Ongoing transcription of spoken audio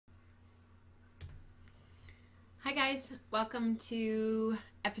Hi guys, welcome to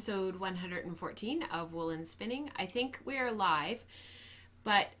episode 114 of Woolen Spinning. I think we are live,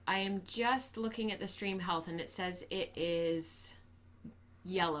 but I am just looking at the stream health and it says it is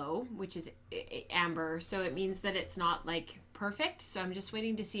yellow, which is amber, so it means that it's not like perfect. So I'm just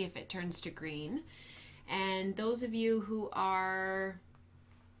waiting to see if it turns to green. And those of you who are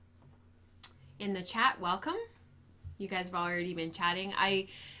in the chat, welcome. You guys have already been chatting. I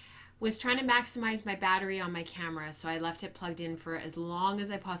was trying to maximize my battery on my camera, so I left it plugged in for as long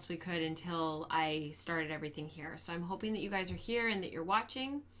as I possibly could until I started everything here. So I'm hoping that you guys are here and that you're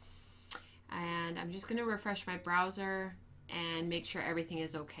watching. And I'm just gonna refresh my browser and make sure everything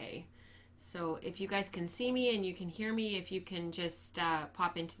is okay. So if you guys can see me and you can hear me, if you can just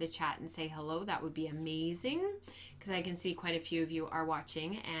pop into the chat and say hello, that would be amazing, because I can see quite a few of you are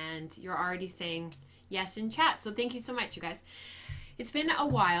watching and you're already saying yes in chat. So thank you so much, you guys. It's been a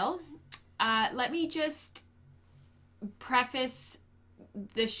while. Let me just preface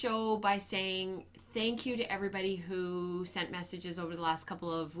the show by saying thank you to everybody who sent messages over the last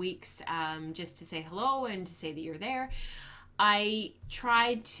couple of weeks just to say hello and to say that you're there. I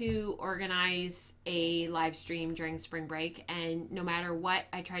tried to organize a live stream during spring break, and no matter what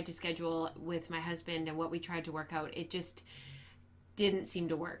I tried to schedule with my husband and what we tried to work out, it just didn't seem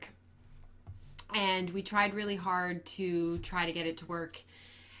to work. And we tried really hard to try to get it to work.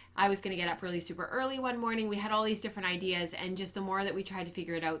 I was going to get up really super early one morning. We had all these different ideas, and just the more that we tried to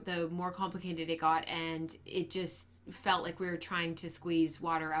figure it out, the more complicated it got, and it just felt like we were trying to squeeze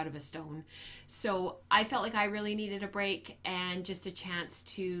water out of a stone. So I felt like I really needed a break and just a chance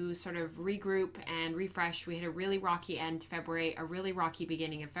to sort of regroup and refresh. We had a really rocky end to February, a really rocky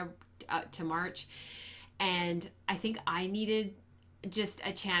beginning of to March, and I think I needed just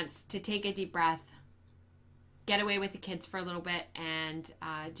a chance to take a deep breath, get away with the kids for a little bit, and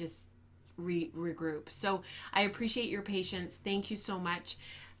just regroup. So I appreciate your patience. Thank you so much.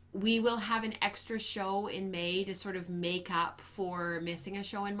 We will have an extra show in May to sort of make up for missing a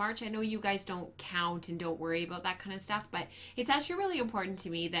show in March. I know you guys don't count and don't worry about that kind of stuff, but it's actually really important to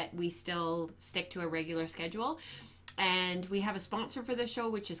me that we still stick to a regular schedule. And we have a sponsor for the show,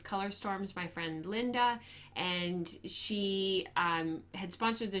 which is Color Storms, my friend Linda, and she had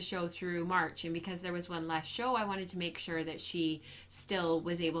sponsored the show through March, and because there was one less show, I wanted to make sure that she still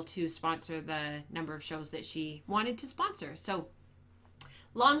was able to sponsor the number of shows that she wanted to sponsor. So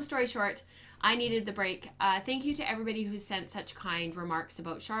long story short, I needed the break. Thank you to everybody who sent such kind remarks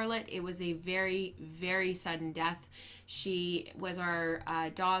about Charlotte. It was a very, very sudden death. She was our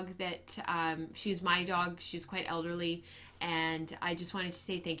dog that, she's my dog. She's quite elderly. And I just wanted to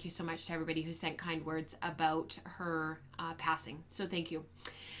say thank you so much to everybody who sent kind words about her passing. So thank you.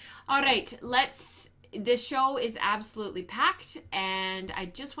 All right, this show is absolutely packed, and I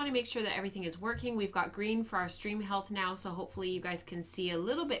just want to make sure that everything is working. We've got green for our stream health now, so hopefully you guys can see a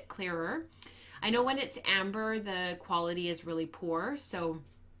little bit clearer. I know when it's amber, the quality is really poor, so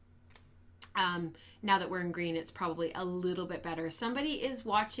now that we're in green, it's probably a little bit better. Somebody is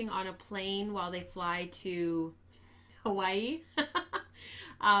watching on a plane while they fly to Hawaii.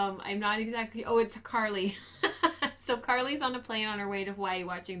 I'm not exactly, oh, it's Carly. So Carly's on a plane on her way to Hawaii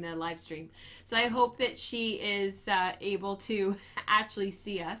watching the live stream. So I hope that she is able to actually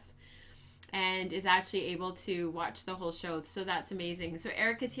see us and is actually able to watch the whole show. So that's amazing. So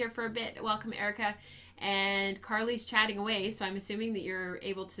Erica's here for a bit. Welcome, Erica. And Carly's chatting away, so I'm assuming that you're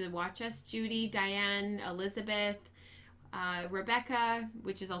able to watch us. Judy, Diane, Elizabeth, Rebecca,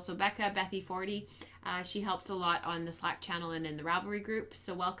 which is also Becca, Bethy40. She helps a lot on the Slack channel and in the Ravelry group,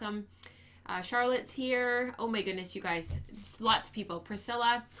 so welcome. Charlotte's here. Oh my goodness, you guys, lots of people.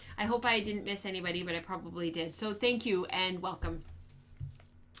 Priscilla, I hope I didn't miss anybody, but I probably did. So thank you and welcome.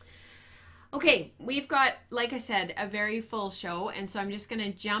 Okay, we've got, like I said, a very full show, and so I'm just going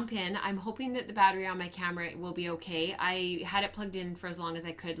to jump in. I'm hoping that the battery on my camera will be okay. I had it plugged in for as long as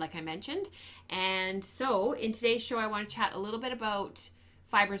I could, like I mentioned. And so in today's show, I want to chat a little bit about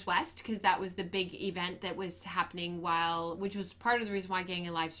Fibres West, because that was the big event that was happening which was part of the reason why getting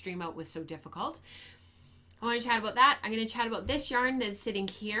a live stream out was so difficult. I want to chat about that. I'm going to chat about this yarn that's sitting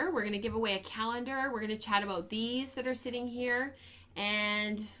here. We're going to give away a calendar. We're going to chat about these that are sitting here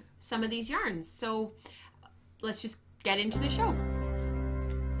and some of these yarns. So let's just get into the show.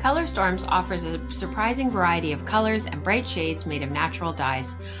 Color Storms offers a surprising variety of colors and bright shades made of natural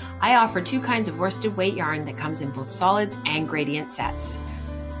dyes. I offer two kinds of worsted weight yarn that comes in both solids and gradient sets.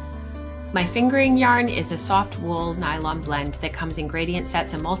 My fingering yarn is a soft wool nylon blend that comes in gradient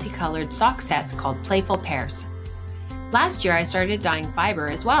sets and multicolored sock sets called Playful Pairs. Last year I started dyeing fiber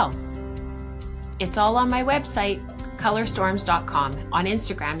as well. It's all on my website, colorstorms.com. On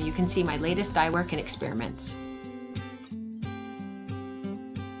Instagram, you can see my latest dye work and experiments.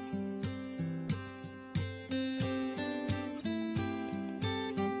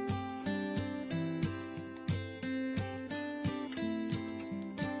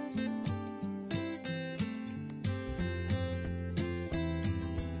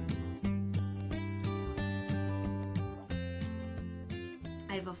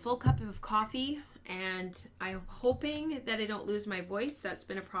 I have a full cup of coffee, and I'm hoping that I don't lose my voice. That's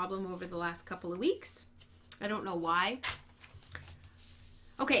been a problem over the last couple of weeks. I don't know why.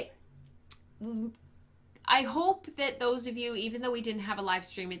 Okay. I hope that those of you, even though we didn't have a live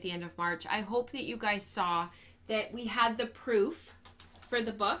stream at the end of March, I hope that you guys saw that we had the proof for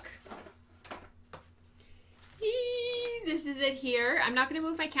the book. This is it here. I'm not going to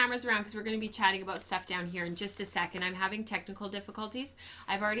move my cameras around because we're going to be chatting about stuff down here in just a second. I'm having technical difficulties.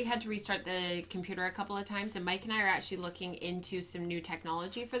 I've already had to restart the computer a couple of times, and Mike and I are actually looking into some new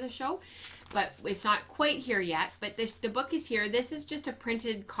technology for the show, but it's not quite here yet. But the book is here. This is just a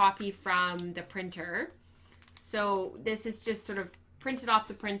printed copy from the printer. So this is just sort of printed off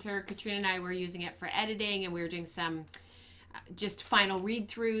the printer. Katrina and I were using it for editing, and we were doing some just final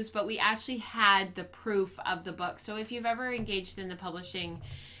read-throughs, but we actually had the proof of the book. So if you've ever engaged in the publishing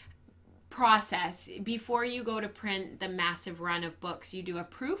process, before you go to print the massive run of books, you do a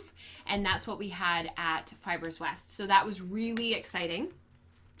proof, and that's what we had at Fibres West. So that was really exciting.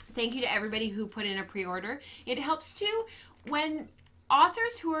 Thank you to everybody who put in a pre-order. It helps too when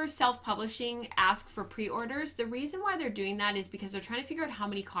authors who are self-publishing ask for pre-orders. The reason why they're doing that is because they're trying to figure out how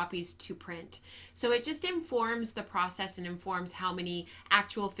many copies to print. So it just informs the process and informs how many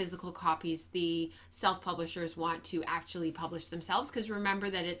actual physical copies the self-publishers want to actually publish themselves, because remember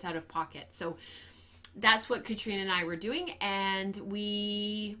that it's out of pocket. So that's what Katrina and I were doing, and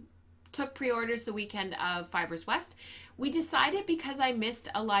we took pre-orders the weekend of Fibres West. We decided, because I missed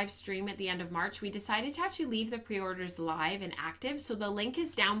a live stream at the end of March, we decided to actually leave the pre-orders live and active. So the link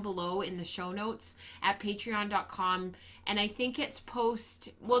is down below in the show notes at patreon.com. And I think it's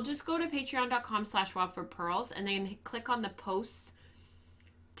we'll just go to patreon.com/wildforpearls and then click on the posts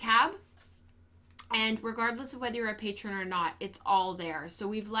tab. And regardless of whether you're a patron or not, it's all there. So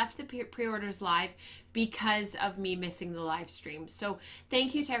we've left the pre-orders live because of me missing the live stream. So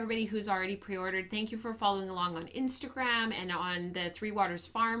thank you to everybody who's already pre-ordered. Thank you for following along on Instagram and on the Three Waters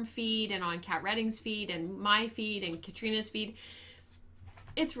Farm feed and on Kat Redding's feed and my feed and Katrina's feed.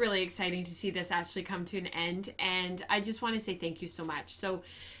 It's really exciting to see this actually come to an end. And I just want to say thank you so much. So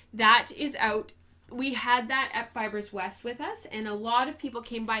that is out. We had that at Fibres West with us, and a lot of people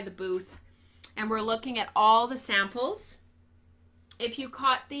came by the booth, and we're looking at all the samples. If you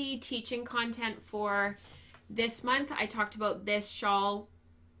caught the teaching content for this month, I talked about this shawl,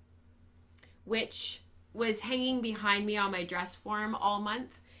 which was hanging behind me on my dress form all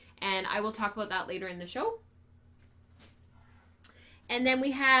month, and I will talk about that later in the show. And then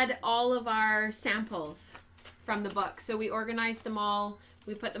we had all of our samples from the book. So we organized them all,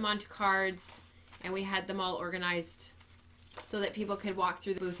 we put them onto cards, and we had them all organized so that people could walk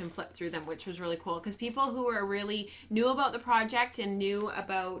through the booth and flip through them, which was really cool, because people who were really knew about the project and knew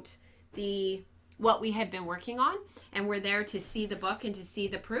about what we had been working on and were there to see the book and to see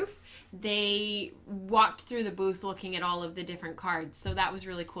the proof, they walked through the booth looking at all of the different cards. So that was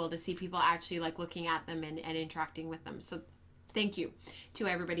really cool to see people actually like looking at them and interacting with them. So thank you to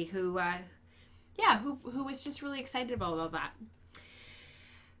everybody who was just really excited about all that.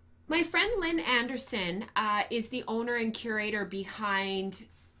 My friend Lynn Anderson is the owner and curator behind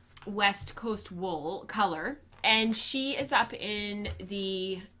West Coast Wool Color, and she is up in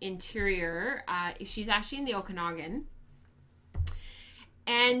the interior. She's actually in the Okanagan,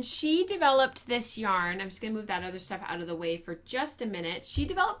 and she developed this yarn. I'm just going to move that other stuff out of the way for just a minute. She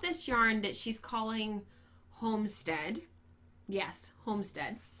developed this yarn that she's calling Homestead. Yes,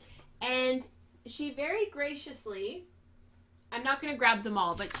 Homestead. And she very graciously, I'm not going to grab them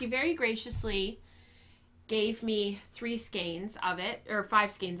all, but she very graciously gave me 3 skeins of it, or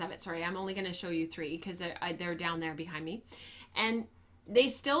 5 skeins of it, sorry. I'm only going to show you 3 because they're down there behind me. And they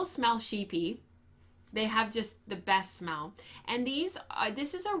still smell sheepy. They have just the best smell. And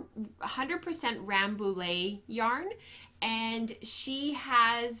this is a 100% Rambouillet yarn, and she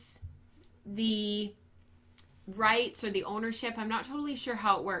has the rights or the ownership, I'm not totally sure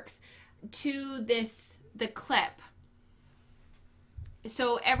how it works, to the clip.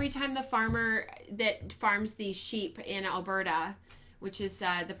 So every time the farmer that farms these sheep in Alberta, which is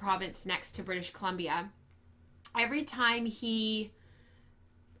the province next to British Columbia, every time he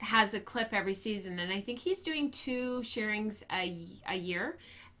has a clip every season, and I think he's doing 2 shearings a year,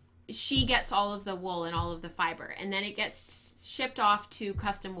 she gets all of the wool and all of the fiber, and then it gets shipped off to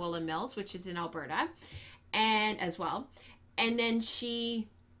Custom Woolen Mills, which is in Alberta, and as well, and then she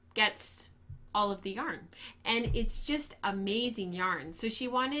gets all of the yarn, and it's just amazing yarn. So she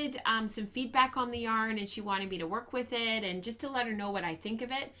wanted some feedback on the yarn, and she wanted me to work with it and just to let her know what I think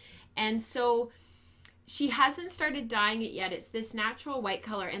of it. And so she hasn't started dyeing it yet. It's this natural white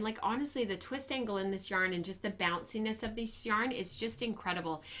color. And like, honestly, the twist angle in this yarn and just the bounciness of this yarn is just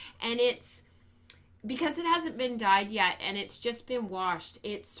incredible. And it's, because it hasn't been dyed yet and it's just been washed,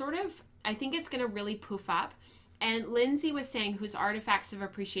 it's sort of, I think it's going to really poof up. And Lindsay was saying, who's Artifacts of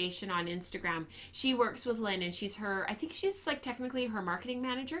Appreciation on Instagram, she works with Lynn and she's her, I think she's like technically her marketing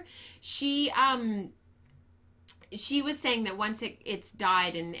manager. She was saying that once it's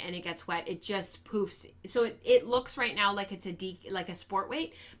dyed and it gets wet, it just poofs. So it looks right now like it's like a sport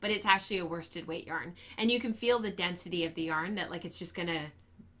weight, but it's actually a worsted weight yarn. And you can feel the density of the yarn, that like it's just gonna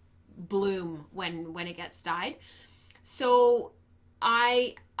bloom when it gets dyed. So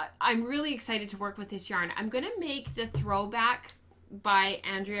I'm really excited to work with this yarn. I'm gonna make the Throwback by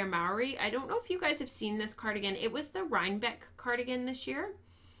Andrea Mowry. I don't know if you guys have seen this cardigan. It was the Rhinebeck cardigan this year.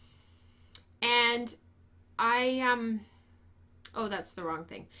 And oh, that's the wrong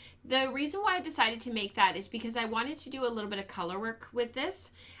thing. The reason why I decided to make that is because I wanted to do a little bit of color work with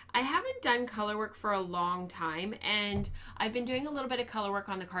this. I haven't done color work for a long time, and I've been doing a little bit of color work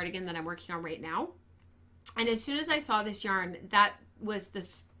on the cardigan that I'm working on right now. And as soon as I saw this yarn, that was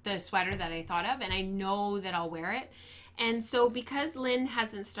the sweater that I thought of, and I know that I'll wear it. And so because Lynn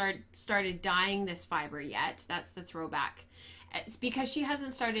hasn't started dyeing this fiber yet, that's the Throwback. It's because she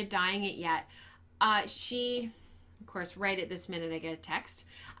hasn't started dyeing it yet, she, of course, right at this minute I get a text,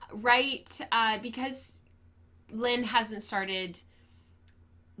 because Lynn hasn't started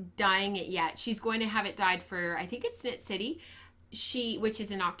dyeing it yet, she's going to have it dyed for, I think it's Knit City, which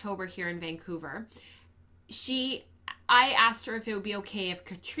is in October here in Vancouver. I asked her if it would be okay if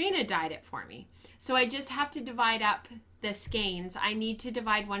Katrina dyed it for me. So I just have to divide up the skeins. I need to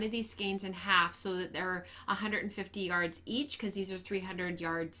divide one of these skeins in half so that they're 150 yards each, because these are 300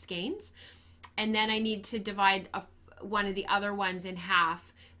 yard skeins. And then I need to divide one of the other ones in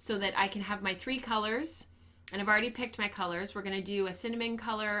half so that I can have my 3 colors. And I've already picked my colors. We're going to do a cinnamon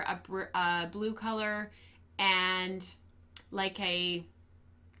color, a blue color, and like a,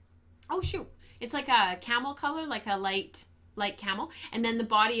 oh shoot, it's like a camel color, like a light camel. And then the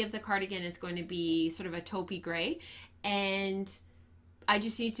body of the cardigan is going to be sort of a taupey gray. And I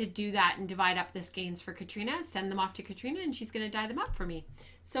just need to do that and divide up the skeins for Katrina, send them off to Katrina, and she's going to dye them up for me.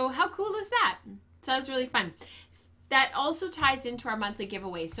 So how cool is that? So that was really fun. That also ties into our monthly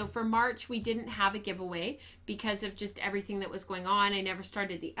giveaway. So for March, we didn't have a giveaway because of just everything that was going on. I never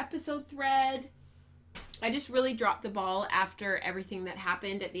started the episode thread. I just really dropped the ball after everything that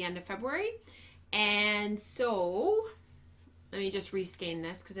happened at the end of February. And so let me just reskein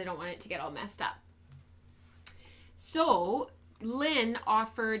this because I don't want it to get all messed up. So Lynn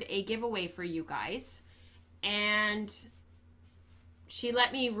offered a giveaway for you guys, and she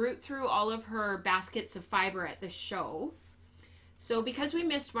let me root through all of her baskets of fiber at the show. So because we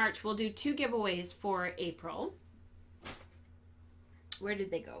missed March, we'll do 2 giveaways for April. Where did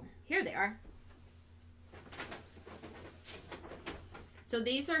they go? Here they are. So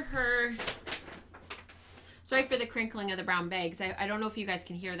these are her, sorry for the crinkling of the brown bags. I don't know if you guys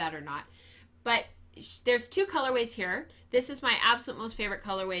can hear that or not, but there's 2 colorways here. This is my absolute most favorite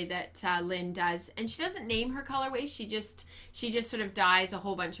colorway that Lynn does, and she doesn't name her colorway. She just sort of dyes a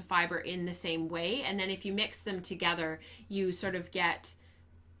whole bunch of fiber in the same way, and then if you mix them together, you sort of get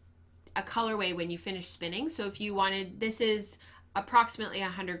a colorway when you finish spinning. So if you wanted, this is approximately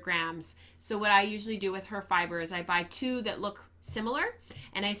 100 grams. So what I usually do with her fiber is I buy 2 that look similar,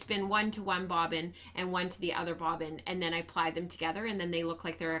 and I spin 1 to one bobbin and 1 to the other bobbin, and then I ply them together, and then they look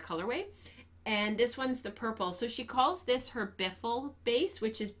like they're a colorway. And this one's the purple. So she calls this her Biffle base,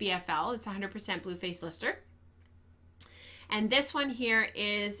 which is BFL. It's 100% blue face lister. And this one here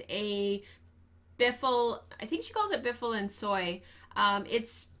is a Biffle, I think she calls it Biffle and soy.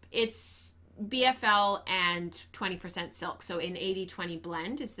 It's BFL and 20% silk. So an 80-20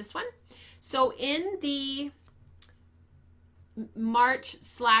 blend is this one. So in the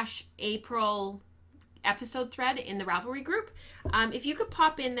March/April episode thread in the Ravelry group, if you could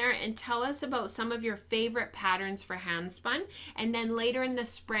pop in there and tell us about some of your favorite patterns for hand spun, and then later in the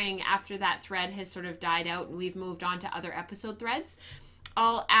spring, after that thread has sort of died out and we've moved on to other episode threads,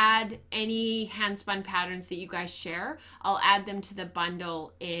 I'll add any hand spun patterns that you guys share. I'll add them to the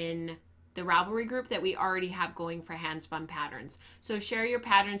bundle in the Ravelry group that we already have going for hand spun patterns. So share your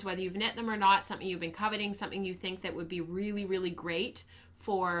patterns, whether you've knit them or not, something you've been coveting, something you think that would be really, really great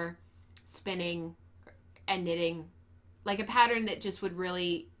for spinning and knitting, like a pattern that just would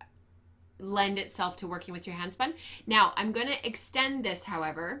really lend itself to working with your hand spun. Now I'm going to extend this,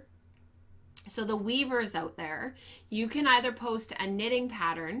 however, so the weavers out there, you can either post a knitting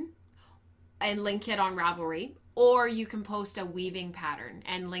pattern and link it on Ravelry, or you can post a weaving pattern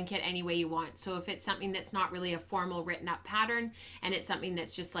and link it any way you want. So if it's something that's not really a formal written up pattern and it's something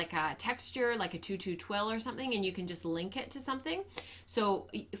that's just like a texture, like a tutu twill or something, and you can just link it to something. So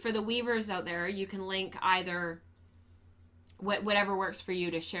for the weavers out there, you can link either whatever works for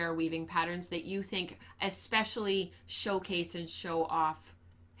you to share weaving patterns that you think especially showcase and show off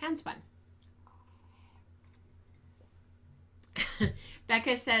handspun.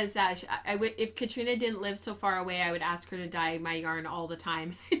 Becca says, if Katrina didn't live so far away, I would ask her to dye my yarn all the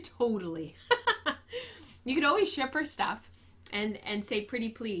time. Totally. You could always ship her stuff and say pretty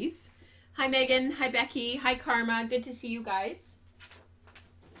please. Hi, Megan. Hi, Becky. Hi, Karma. Good to see you guys.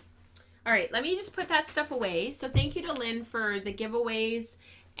 All right, let me just put that stuff away. So thank you to Lynn for the giveaways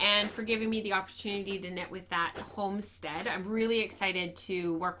and for giving me the opportunity to knit with that homestead. I'm really excited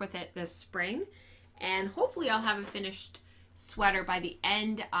to work with it this spring. And hopefully I'll have a finished sweater by the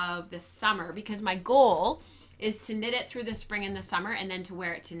end of the summer, because my goal is to knit it through the spring and the summer and then to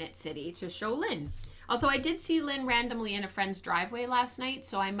wear it to Knit City to show Lynn. Although I did see Lynn randomly in a friend's driveway last night,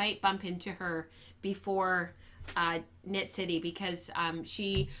 so I might bump into her before Knit City, because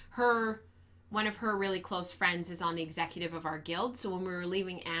one of her really close friends is on the executive of our guild. So when we were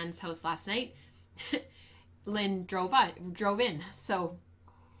leaving Anne's house last night, Lynn drove in. So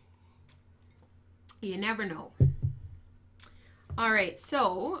you never know. All right,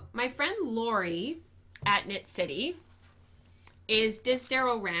 so my friend Lori at Knit City is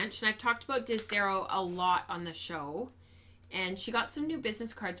Disdero Ranch, and I've talked about Disdero a lot on the show, and she got some new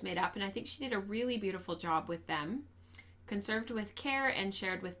business cards made up, and I think she did a really beautiful job with them. Conserved with care and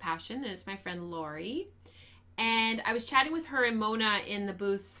shared with passion, and it's my friend Lori. And I was chatting with her and Mona in the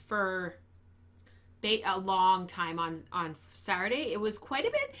booth for a long time on Saturday. It was quite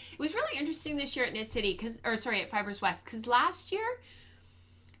a bit. It was really interesting this year at Knit City, at Fibres West, because last year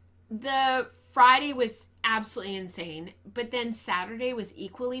the Friday was absolutely insane, but then Saturday was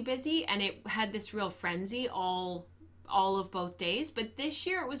equally busy, and it had this real frenzy all of both days. But this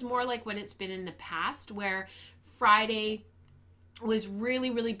year it was more like what it's been in the past, where Friday was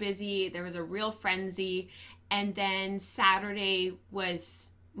really, really busy. There was a real frenzy, and then Saturday was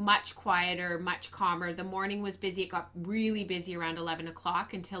much quieter, much calmer. The morning was busy. It got really busy around 11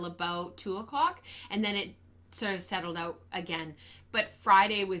 o'clock until about 2 o'clock, and then it sort of settled out again. But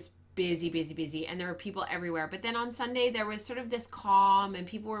Friday was busy, and there were people everywhere. But then on Sunday there was sort of this calm, and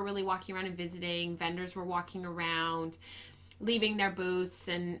people were really walking around and visiting. Vendors were walking around, leaving their booths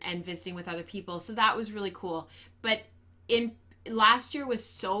and visiting with other people. So that was really cool. But last year was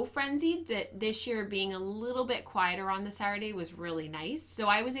so frenzied that this year being a little bit quieter on the Saturday was really nice. So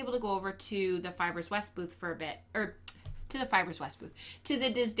I was able to go over to the Fibres West booth for a bit, or to the Fibres West booth, to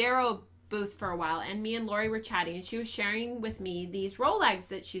the Disdero booth for a while, and me and Lori were chatting, and she was sharing with me these roll eggs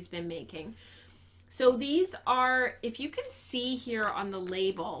that she's been making. So these are, if you can see here on the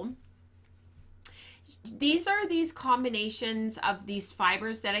label, these are these combinations of these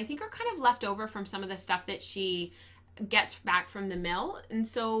fibers that I think are kind of left over from some of the stuff that she gets back from the mill. And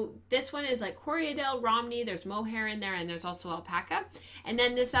so this one is like Corriedale, Romney, there's mohair in there, and there's also alpaca. And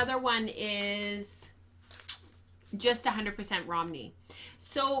then this other one is just 100% Romney.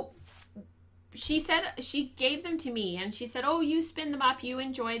 So she said, she gave them to me, and she said, oh, you spin them up, you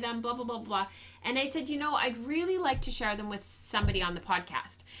enjoy them, blah, blah, blah, blah. And I said, I'd really like to share them with somebody on the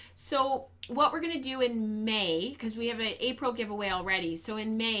podcast. So what we're going to do in May, because we have an April giveaway already. So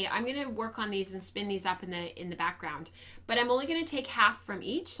in May, I'm going to work on these and spin these up in the background. But I'm only going to take half from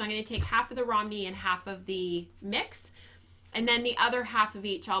each. So I'm going to take half of the Romney and half of the mix. And then the other half of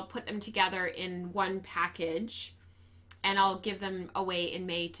each, I'll put them together in one package, and I'll give them away in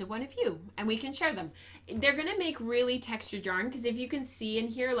May to one of you, and we can share them. They're going to make really textured yarn, because if you can see in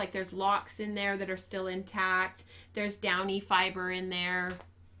here, like there's locks in there that are still intact. There's downy fiber in there.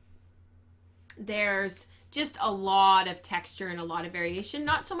 There's just a lot of texture and a lot of variation.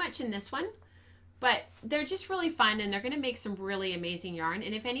 Not so much in this one, but they're just really fun, and they're going to make some really amazing yarn.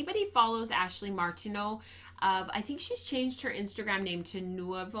 And if anybody follows Ashley Martineau, I think she's changed her Instagram name to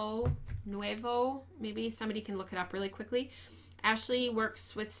Nuevo, maybe somebody can look it up really quickly. Ashley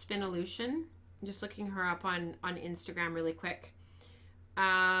works with Spinolution. I'm just looking her up on Instagram really quick.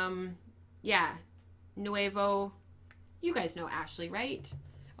 Yeah, Nuevo. You guys know Ashley, right?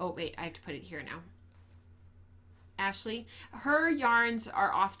 Oh, wait, I have to put it here now. Ashley. Her yarns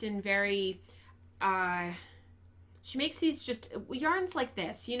are often very, she makes these just yarns like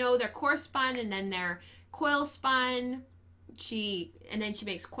this. They're core spun, and then they're coil spun. And then she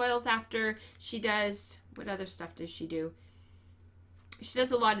makes coils after. She does, what other stuff does she do? She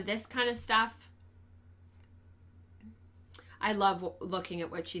does a lot of this kind of stuff. I love looking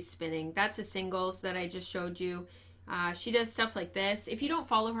at what she's spinning. That's a singles that I just showed you. She does stuff like this. If you don't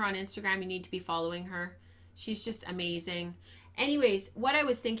follow her on Instagram, you need to be following her. She's just amazing. Anyways, what I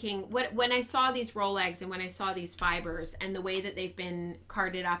was thinking, when I saw these roll eggs and when I saw these fibers and the way that they've been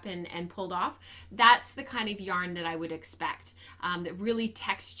carded up and pulled off, that's the kind of yarn that I would expect. That really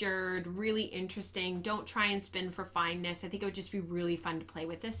textured, really interesting. Don't try and spin for fineness. I think it would just be really fun to play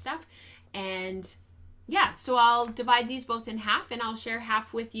with this stuff. And yeah, so I'll divide these both in half and I'll share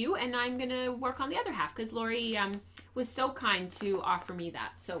half with you, and I'm going to work on the other half because Lori was so kind to offer me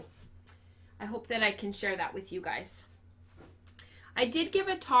that. So I hope that I can share that with you guys. I did give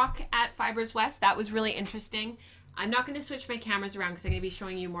a talk at Fibres West. That was really interesting. I'm not going to switch my cameras around because I'm going to be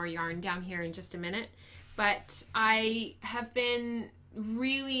showing you more yarn down here in just a minute. But I have been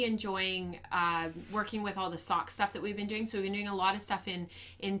really enjoying working with all the sock stuff that we've been doing. So we've been doing a lot of stuff in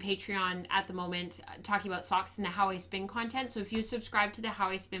Patreon at the moment, talking about socks and the How I Spin content. So if you subscribe to the How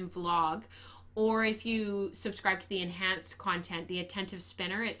I Spin vlog, or if you subscribe to the enhanced content, the Attentive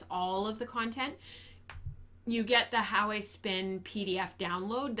Spinner, it's all of the content. You get the How I Spin PDF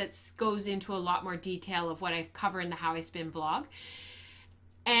download that goes into a lot more detail of what I cover in the How I Spin vlog.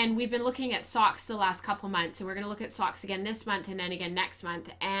 And we've been looking at socks the last couple months, and we're going to look at socks again this month and then again next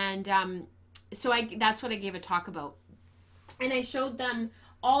month. And so that's what I gave a talk about. And I showed them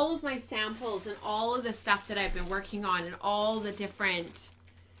all of my samples and all of the stuff that I've been working on and all the different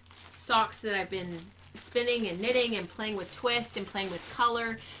socks that I've been spinning and knitting and playing with twist and playing with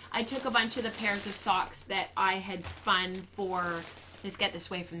color. I took a bunch of the pairs of socks that I had spun for, just get this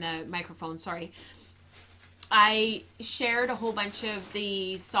away from the microphone, sorry. I shared a whole bunch of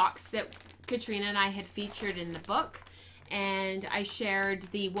the socks that Katrina and I had featured in the book, and I shared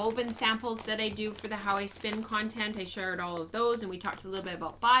the woven samples that I do for the How I Spin content. I shared all of those, and we talked a little bit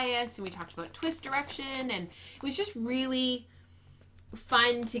about bias, and we talked about twist direction, and it was just really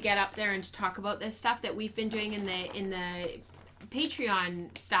fun to get up there and to talk about this stuff that we've been doing in the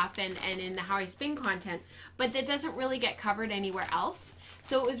Patreon stuff and in the How I Spin content, but that doesn't really get covered anywhere else.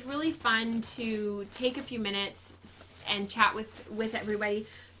 So it was really fun to take a few minutes and chat with everybody.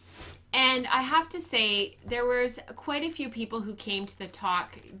 And I have to say, there was quite a few people who came to the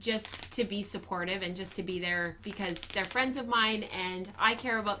talk just to be supportive and just to be there because they're friends of mine and I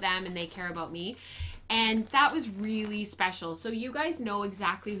care about them and they care about me. And that was really special. So you guys know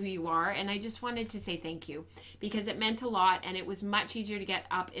exactly who you are. And I just wanted to say thank you because it meant a lot. And it was much easier to get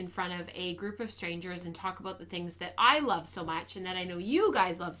up in front of a group of strangers and talk about the things that I love so much and that I know you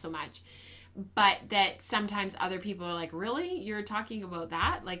guys love so much. But that sometimes other people are like, really? You're talking about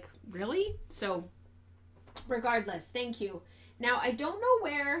that? Like, really? So regardless, thank you. Now, I don't know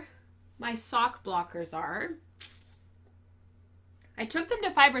where my sock blockers are. I took them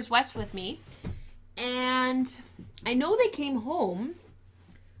to Fibres West with me. And I know they came home,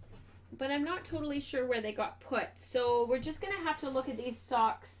 but I'm not totally sure where they got put. So we're just going to have to look at these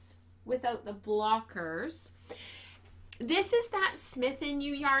socks without the blockers. This is that Smith &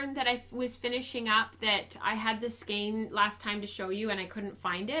 You yarn that I was finishing up that I had the skein last time to show you and I couldn't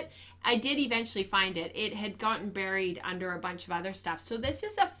find it. I did eventually find it. It had gotten buried under a bunch of other stuff. So this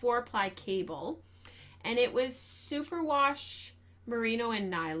is a 4-ply cable and it was superwash merino and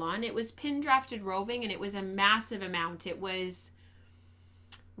nylon. It was pin drafted roving and it was a massive amount. It was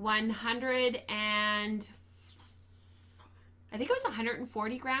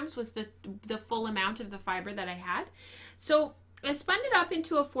 140 grams was the full amount of the fiber that I had. So I spun it up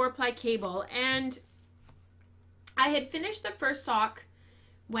into a 4-ply cable and I had finished the first sock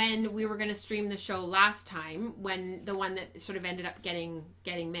when we were going to stream the show last time, when the one that sort of ended up getting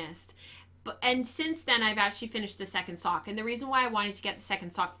missed. And since then, I've actually finished the second sock. And the reason why I wanted to get the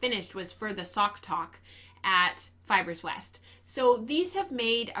second sock finished was for the sock talk at Fibres West. So these have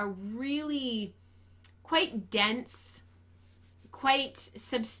made a really quite dense, quite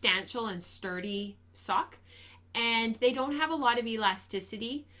substantial and sturdy sock. And they don't have a lot of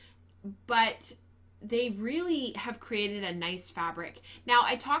elasticity, but they really have created a nice fabric. Now,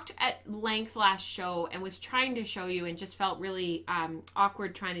 I talked at length last show and was trying to show you and just felt really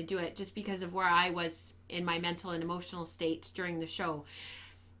awkward trying to do it just because of where I was in my mental and emotional state during the show.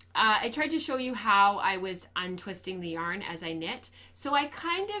 I tried to show you how I was untwisting the yarn as I knit. So I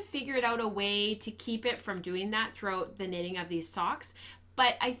kind of figured out a way to keep it from doing that throughout the knitting of these socks.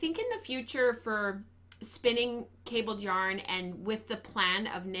 But I think in the future for spinning cabled yarn and with the plan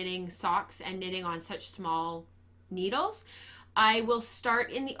of knitting socks and knitting on such small needles, I will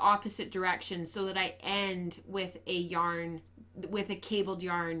start in the opposite direction so that I end with a yarn, with a cabled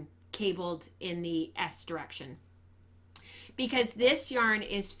yarn cabled in the S direction. because this yarn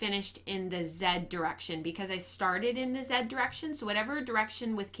is finished in the Z direction, because I started in the Z direction. So whatever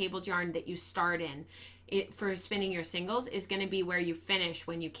direction with cabled yarn that you start in, it for spinning your singles is going to be where you finish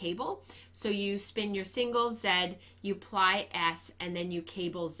when you cable. So you spin your single Z, you ply S, and then you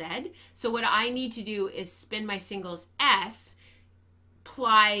cable Z. So what I need to do is spin my singles S,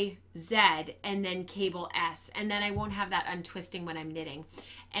 ply Z, and then cable S, and then I won't have that untwisting when I'm knitting.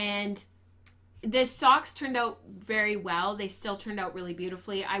 And the socks turned out very well. They still turned out really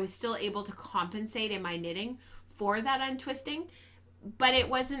beautifully. I was still able to compensate in my knitting for that untwisting, but it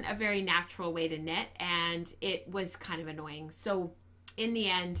wasn't a very natural way to knit, and it was kind of annoying. So in the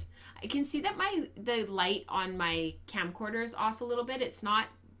end, I can see that the light on my camcorder is off a little bit. It's not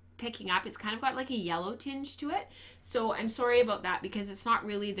picking up. It's kind of got like a yellow tinge to it. So I'm sorry about that, because it's not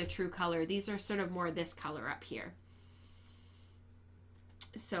really the true color. These are sort of more this color up here.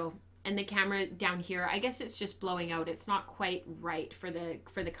 So, and the camera down here, I guess it's just blowing out. It's not quite right for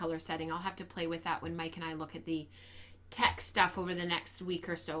the color setting. I'll have to play with that when Mike and I look at the tech stuff over the next week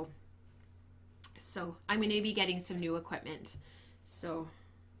or so. So I'm going to be getting some new equipment. So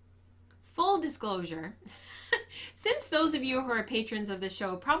full disclosure, since those of you who are patrons of the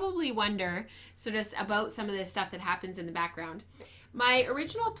show probably wonder sort of about some of this stuff that happens in the background, my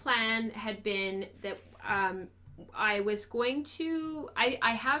original plan had been that I was going to,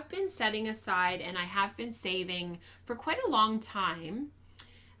 I have been setting aside and I have been saving for quite a long time.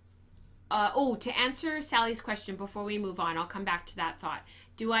 To answer Sally's question before we move on, I'll come back to that thought.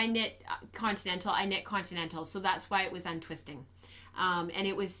 Do I knit continental? I knit continental, so that's why it was untwisting. And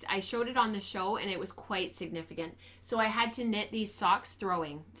it was, I showed it on the show and it was quite significant. So I had to knit these socks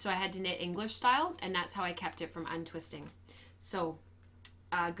throwing. So I had to knit English style, and that's how I kept it from untwisting. So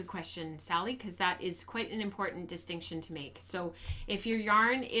good question, Sally, because that is quite an important distinction to make. So if your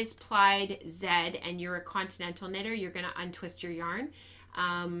yarn is plied Z and you're a continental knitter, you're going to untwist your yarn,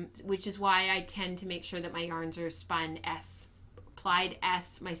 which is why I tend to make sure that my yarns are spun S, plied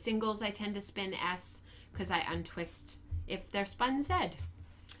S. My singles I tend to spin S because I untwist if they're spun Z.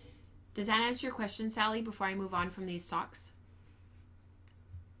 Does that answer your question, Sally, before I move on from these socks?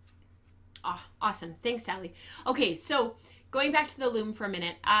 Oh, awesome. Thanks, Sally. Okay, so going back to the loom for a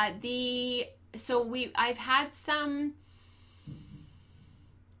minute. I've had some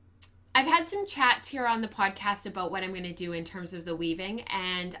chats here on the podcast about what I'm going to do in terms of the weaving,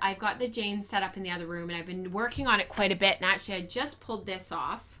 and I've got the Jane set up in the other room, and I've been working on it quite a bit. And actually, I just pulled this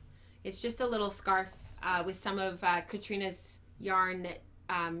off. It's just a little scarf with some of Katrina's yarn that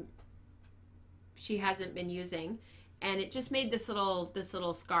she hasn't been using, and it just made this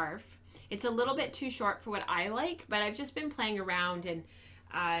little scarf. It's a little bit too short for what I like, but I've just been playing around, and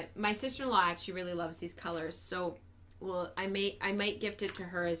my sister-in-law actually really loves these colors, so well, I might gift it to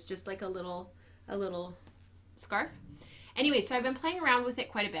her as just like a little scarf. Anyway, so I've been playing around with it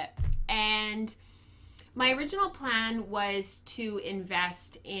quite a bit, and my original plan was to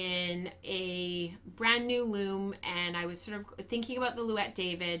invest in a brand new loom, and I was sort of thinking about the Louette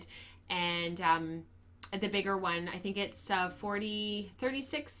David and the bigger one. I think it's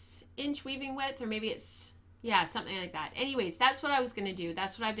 36 inch weaving width, or maybe it's, yeah, something like that. Anyways, that's what I was going to do.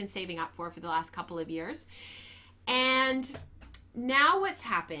 That's what I've been saving up for the last couple of years. And now what's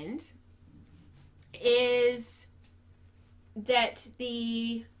happened is that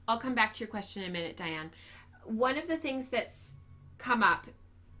I'll come back to your question in a minute, Diane. One of the things that's come up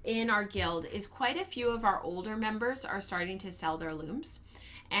in our guild is quite a few of our older members are starting to sell their looms.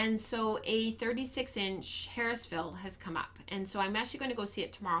 And so a 36 inch Harrisville has come up. And so I'm actually going to go see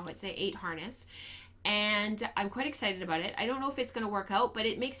it tomorrow. It's an 8 harness. And I'm quite excited about it. I don't know if it's going to work out, but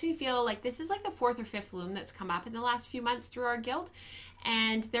it makes me feel like this is like the 4th or 5th loom that's come up in the last few months through our guild.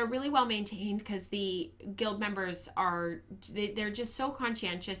 And they're really well maintained because the guild members they're just so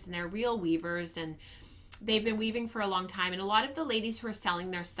conscientious, and they're real weavers, and they've been weaving for a long time. And a lot of the ladies who are selling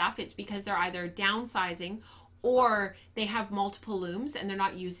their stuff, it's because they're either downsizing or they have multiple looms and they're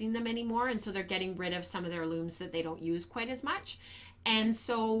not using them anymore. And so they're getting rid of some of their looms that they don't use quite as much. And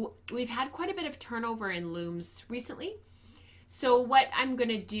so we've had quite a bit of turnover in looms recently. So what I'm going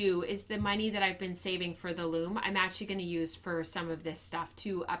to do is the money that I've been saving for the loom, I'm actually going to use for some of this stuff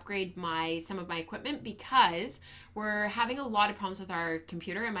to upgrade some of my equipment, because we're having a lot of problems with our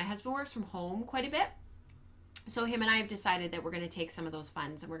computer, and my husband works from home quite a bit. So him and I have decided that we're going to take some of those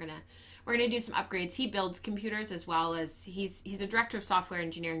funds and we're going to do some upgrades. He builds computers, as well as he's a director of software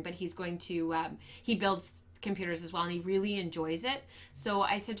engineering, but he's going to he builds computers as well, and he really enjoys it. So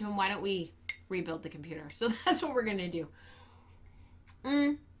I said to him, why don't we rebuild the computer? So that's what we're going to do.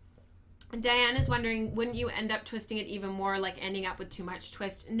 Diane is wondering, wouldn't you end up twisting it even more, like ending up with too much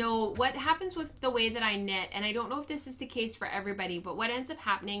twist? No, what happens with the way that I knit, and I don't know if this is the case for everybody, but what ends up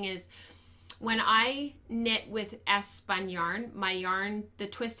happening is when I knit with S spun yarn, the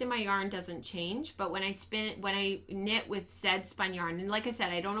twist in my yarn doesn't change, but when I knit with Z spun yarn, and like I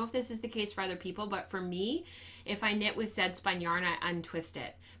said, I don't know if this is the case for other people, but for me, if I knit with Z spun yarn, I untwist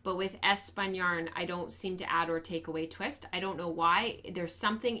it. But with S spun yarn, I don't seem to add or take away twist. I don't know why. There's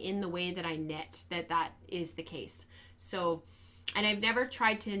something in the way that I knit that is the case. So, and I've never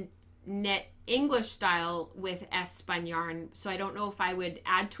tried to knit English style with S spun yarn, so I don't know if I would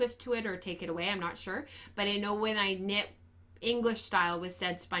add twist to it or take it away. I'm not sure, but I know when I knit English style with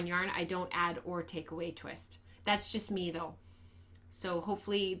Z spun yarn, I don't add or take away twist. That's just me though, so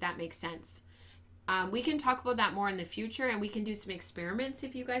hopefully that makes sense. We can talk about that more in the future, and we can do some experiments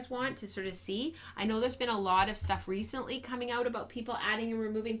if you guys want to sort of see. I know there's been a lot of stuff recently coming out about people adding and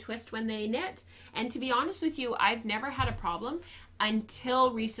removing twist when they knit, and to be honest with you, I've never had a problem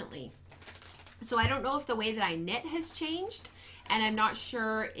until recently. So I don't know if the way that I knit has changed, and I'm not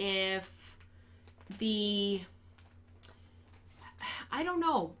sure if I don't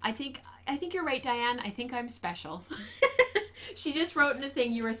know. I think you're right, Diane. I think I'm special. She just wrote in a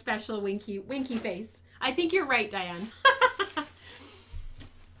thing, "You're a special winky face." I think you're right, Diane.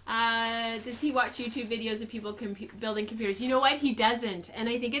 Does he watch YouTube videos of people building computers? You know what? He doesn't. And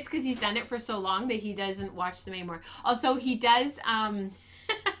I think it's because he's done it for so long that he doesn't watch them anymore. Although he does,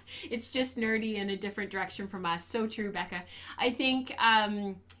 it's just nerdy in a different direction from us. So true, Becca. I think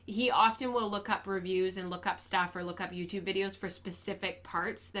he often will look up reviews and look up stuff or look up YouTube videos for specific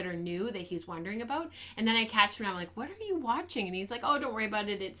parts that are new that he's wondering about. And then I catch him and I'm like, "What are you watching?" And he's like, "Oh, don't worry about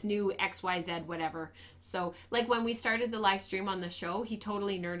it. It's new XYZ, whatever." So like when we started the live stream on the show, he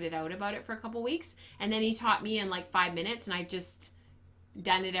totally nerded out about it for a couple weeks. And then he taught me in like 5 minutes, and I've just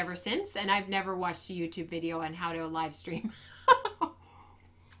done it ever since. And I've never watched a YouTube video on how to live stream.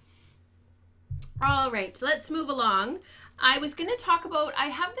 All right, let's move along. I was going to talk about, I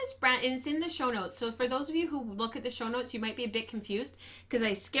have this brand, and it's in the show notes. So for those of you who look at the show notes, you might be a bit confused because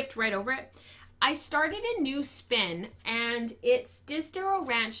I skipped right over it. I started a new spin, and it's Disdero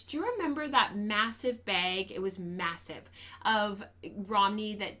Ranch. Do you remember that massive bag? It was massive, of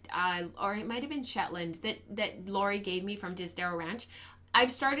Romney that, or it might have been Shetland, that Lori gave me from Disdero Ranch.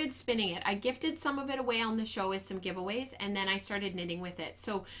 I've started spinning it. I gifted some of it away on the show as some giveaways, and then I started knitting with it.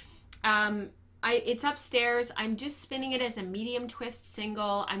 So, it's upstairs. I'm just spinning it as a medium twist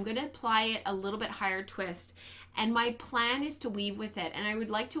single. I'm going to apply it a little bit higher twist, and my plan is to weave with it, and I would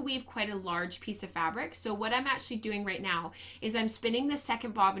like to weave quite a large piece of fabric. So what I'm actually doing right now is I'm spinning the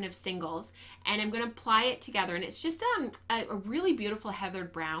second bobbin of singles, and I'm going to apply it together, and it's just a really beautiful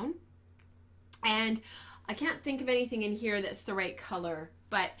heathered brown, and I can't think of anything in here that's the right color.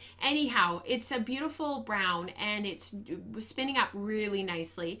 But anyhow, it's a beautiful brown, and it's spinning up really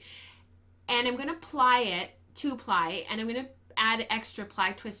nicely. And I'm going to apply it, 2-ply, and I'm going to add extra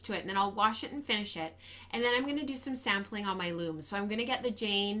ply twist to it, and then I'll wash it and finish it. And then I'm going to do some sampling on my loom. So I'm going to get the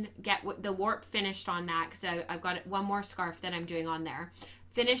Jane, get the warp finished on that, because I've got one more scarf that I'm doing on there.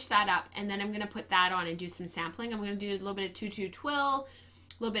 Finish that up, and then I'm going to put that on and do some sampling. I'm going to do a little bit of tutu twill,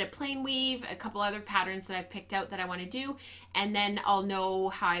 a little bit of plain weave, a couple other patterns that I've picked out that I want to do, and then I'll know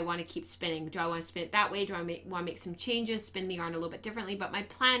how I want to keep spinning. Do I want to spin it that way? Do I want to make some changes, spin the yarn a little bit differently? But my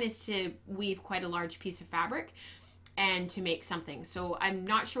plan is to weave quite a large piece of fabric and to make something. So I'm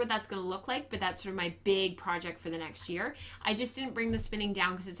not sure what that's going to look like, but that's sort of my big project for the next year. I just didn't bring the spinning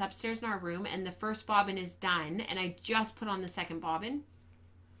down because it's upstairs in our room, and the first bobbin is done, and I just put on the second bobbin,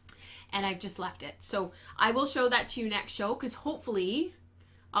 and I've just left it. So I will show that to you next show, because hopefully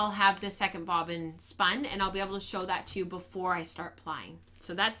I'll have the second bobbin spun, and I'll be able to show that to you before I start plying.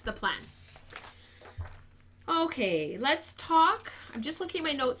 So that's the plan. Okay, let's talk. I'm just looking at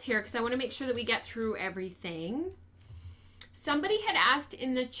my notes here because I want to make sure that we get through everything. Somebody had asked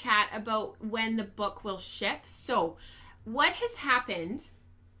in the chat about when the book will ship. So what has happened,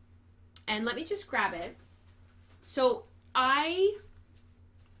 and let me just grab it. So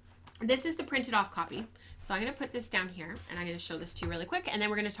this is the printed off copy. So I'm going to put this down here, and I'm going to show this to you really quick, and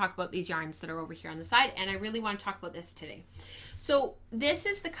then we're going to talk about these yarns that are over here on the side, and I really want to talk about this today. So this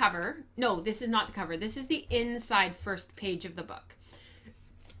is the cover. No, this is not the cover. This is the inside first page of the book.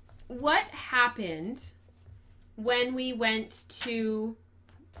 What happened when we went to...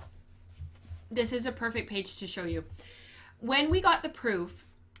 This is a perfect page to show you. When we got the proof,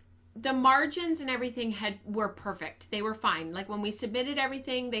 the margins and everything were perfect. They were fine. Like when we submitted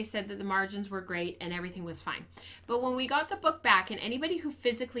everything, they said that the margins were great and everything was fine. But when we got the book back, and anybody who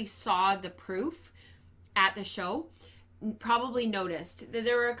physically saw the proof at the show, probably noticed that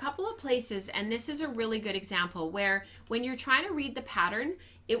there were a couple of places, and this is a really good example, where when you're trying to read the pattern,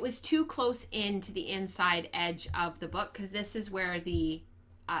 it was too close in to the inside edge of the book, because this is where the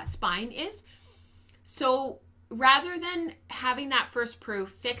spine is. So rather than having that first proof,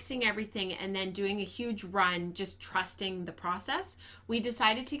 fixing everything, and then doing a huge run, just trusting the process, we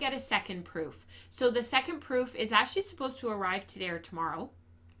decided to get a second proof. So the second proof is actually supposed to arrive today or tomorrow.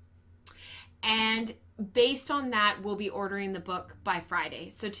 And based on that, we'll be ordering the book by Friday.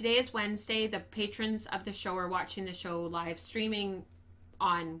 So today is Wednesday. The patrons of the show are watching the show live streaming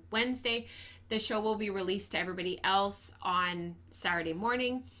on Wednesday. The show will be released to everybody else on Saturday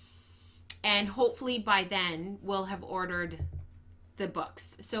morning. And hopefully by then, we'll have ordered the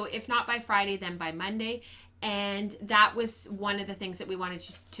books. So if not by Friday, then by Monday. And that was one of the things that we wanted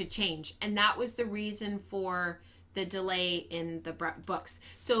to change. And that was the reason for the delay in the books.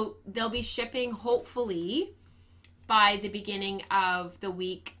 So they'll be shipping hopefully by the beginning of the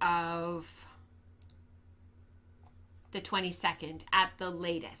week of the 22nd at the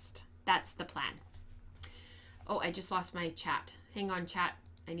latest. That's the plan. Oh, I just lost my chat. Hang on, chat.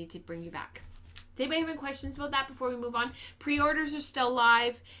 I need to bring you back. Does anybody have any questions about that before we move on? Pre-orders are still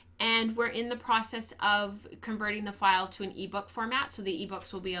live, and we're in the process of converting the file to an ebook format. So the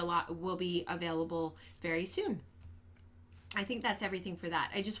ebooks will be available very soon. I think that's everything for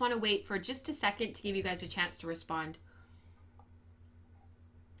that. I just want to wait for just a second to give you guys a chance to respond.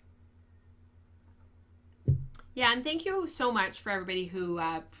 Yeah, and thank you so much for everybody who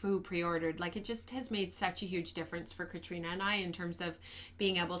pre-ordered. Like, it just has made such a huge difference for Katrina and I in terms of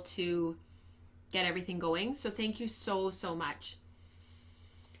being able to get everything going. So thank you so, so much.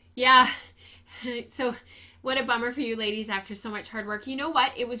 Yeah, so what a bummer for you ladies after so much hard work. You know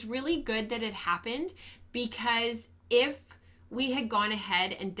what? It was really good that it happened, because if we had gone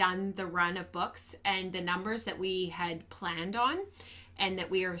ahead and done the run of books and the numbers that we had planned on and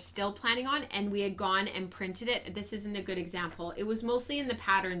that we are still planning on, and we had gone and printed it, this isn't a good example. It was mostly in the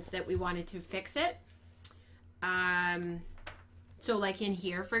patterns that we wanted to fix it. So like in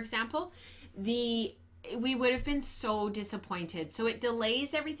here, for example, we would have been so disappointed. So it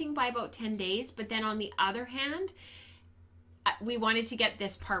delays everything by about 10 days. But then on the other hand, we wanted to get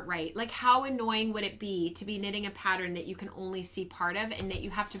this part right. Like, how annoying would it be to be knitting a pattern that you can only see part of, and that you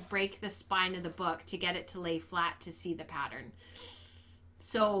have to break the spine of the book to get it to lay flat to see the pattern?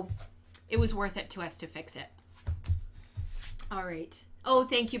 So it was worth it to us to fix it. All right. Oh,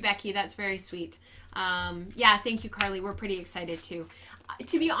 thank you, Becky. That's very sweet. Yeah, thank you, Carly. We're pretty excited too.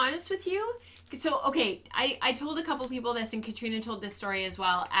 To be honest with you, so, okay, I told a couple people this, and Katrina told this story as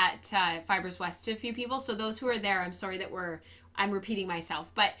well at Fibres West to a few people. So those who are there, I'm sorry that I'm repeating myself.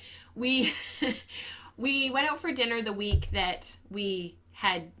 But we went out for dinner the week that we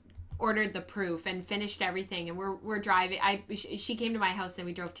had ordered the proof and finished everything. And we're driving. She came to my house, and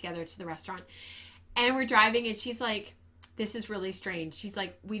we drove together to the restaurant. And we're driving, and she's like, this is really strange. She's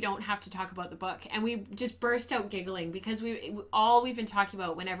like, we don't have to talk about the book. And we just burst out giggling, because all we've been talking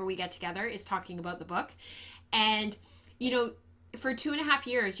about whenever we get together is talking about the book. And, you know, for 2.5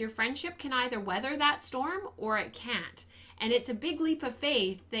 years, your friendship can either weather that storm or it can't. And it's a big leap of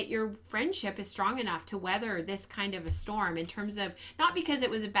faith that your friendship is strong enough to weather this kind of a storm, in terms of, not because it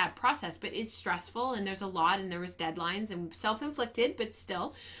was a bad process, but it's stressful, and there's a lot, and there was deadlines, and self-inflicted, but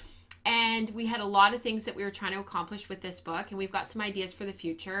still. And we had a lot of things that we were trying to accomplish with this book, and we've got some ideas for the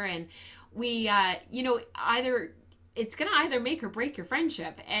future. And we, you know, it's going to either make or break your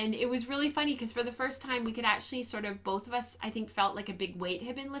friendship. And it was really funny, because for the first time we could actually sort of, both of us, I think, felt like a big weight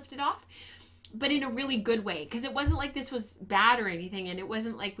had been lifted off, but in a really good way, because it wasn't like this was bad or anything. And it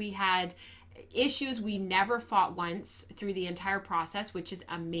wasn't like we had issues. We never fought once through the entire process, which is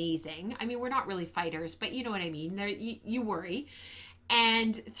amazing. I mean, we're not really fighters, but you know what I mean. You worry.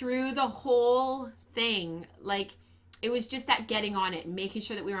 And through the whole thing, like, it was just that getting on it and making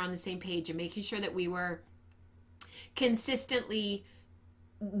sure that we were on the same page, and making sure that we were consistently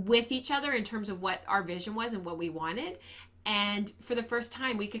with each other in terms of what our vision was and what we wanted. And for the first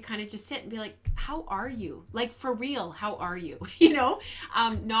time, we could kind of just sit and be like, how are you? Like, for real, how are you? You know,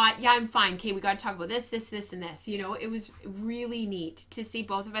 not, yeah, I'm fine. Okay, we got to talk about this, and this. You know, it was really neat to see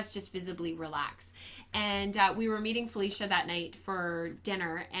both of us just visibly relax. And we were meeting Felicia that night for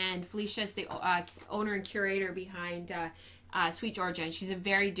dinner. And Felicia is the owner and curator behind Sweet Georgia. And she's a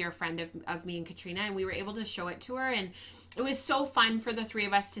very dear friend of me and Katrina. And we were able to show it to her. And it was so fun for the three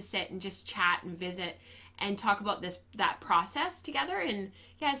of us to sit and just chat and visit and talk about that process together. And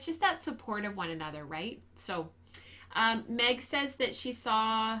yeah, it's just that support of one another, right? So Meg says that she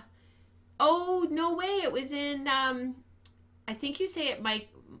saw, oh, no way, it was in, I think you say it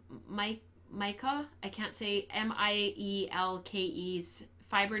Micah, I can't say, Mielke's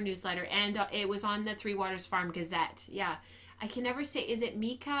fiber newsletter, and it was on the Three Waters Farm Gazette. Yeah, I can never say, is it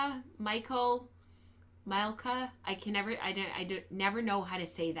Mika, Michael, Milka? I never know how to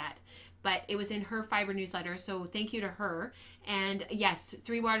say that, but it was in her fiber newsletter, so thank you to her. And yes,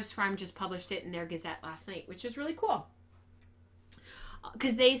 Three Waters Farm just published it in their Gazette last night, which is really cool.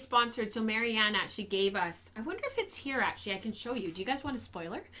 Because they sponsored, so Marianne actually gave us, I wonder if it's here actually, I can show you. Do you guys want a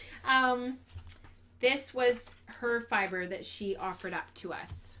spoiler? This was her fiber that she offered up to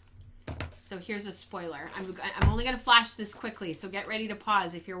us. So here's a spoiler. I'm only going to flash this quickly, so get ready to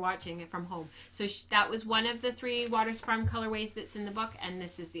pause if you're watching it from home. So that was one of the Three Waters Farm colorways that's in the book, and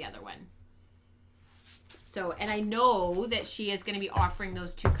this is the other one. So, and I know that she is going to be offering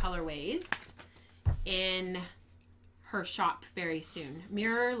those two colorways in her shop very soon.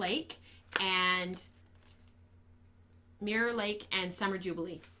 Mirror Lake and Summer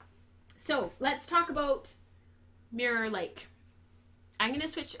Jubilee. So let's talk about Mirror Lake. I'm going to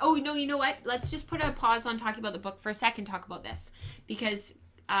switch. Oh, no, you know what? Let's just put a pause on talking about the book for a second, talk about this. Because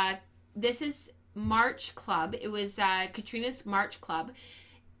this is March Club. It was Katrina's March Club.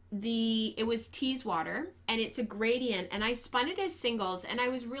 It was Teeswater, and it's a gradient. And I spun it as singles, and I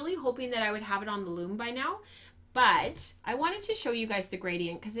was really hoping that I would have it on the loom by now. But I wanted to show you guys the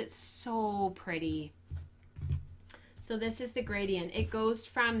gradient because it's so pretty. So this is the gradient. It goes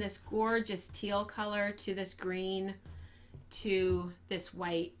from this gorgeous teal color to this green to this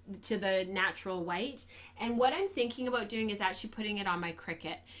white, to the natural white. And what I'm thinking about doing is actually putting it on my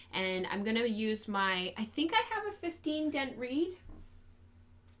Cricut. And I'm going to use I think I have a 15 dent reed.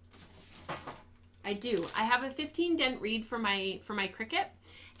 I do. I have a 15 dent reed for my Cricut.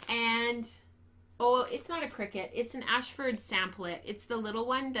 And oh, it's not a Cricut. It's an Ashford Samplet. It's the little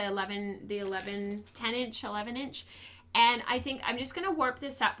one, the 10 inch, 11 inch. And I think I'm just going to warp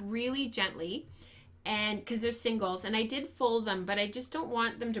this up really gently, and because they're singles, and I did fold them, but I just don't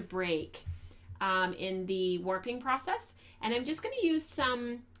want them to break in the warping process. And I'm just going to use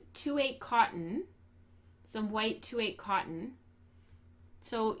some 2/8 cotton, some white 2/8 cotton.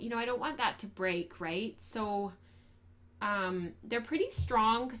 So, you know, I don't want that to break, right? So they're pretty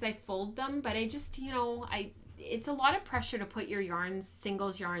strong because I fold them, but I just, you know, it's a lot of pressure to put your yarns,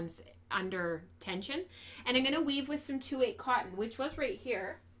 singles yarns, under tension. And I'm going to weave with some 2/8 cotton, which was right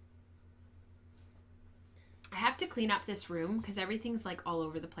here. I have to clean up this room because everything's like all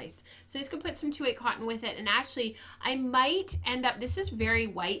over the place. So I'm just going to put some 2/8 cotton with it. And actually, I might end up, this is very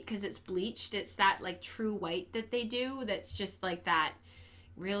white because it's bleached. It's that like true white that they do that's just like that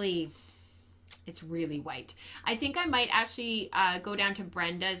really... It's really white. I think I might actually go down to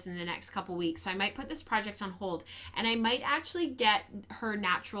Brenda's in the next couple weeks. So I might put this project on hold, and I might actually get her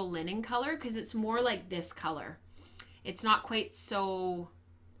natural linen color because it's more like this color. It's not quite so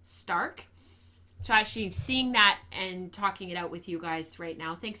stark. So actually seeing that and talking it out with you guys right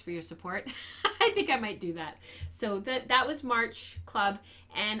now, thanks for your support. I think I might do that. So that was March Club,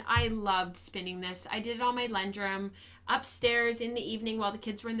 and I loved spinning this. I did it on my Lendrum upstairs in the evening while the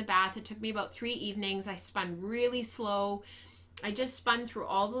kids were in the bath. It took me about 3 evenings. I spun really slow. I just spun through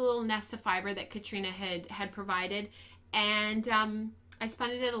all the little nests of fiber that Katrina had provided, and I spun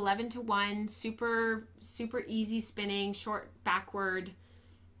it at 11:1, super easy spinning, short backward,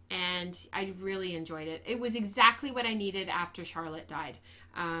 and I really enjoyed it. It was exactly what I needed after Charlotte died.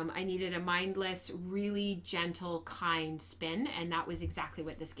 I needed a mindless, really gentle, kind spin, and that was exactly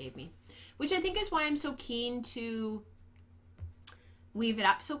what this gave me, which I think is why I'm so keen to weave it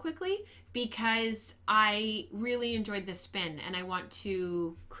up so quickly, because I really enjoyed the spin and I want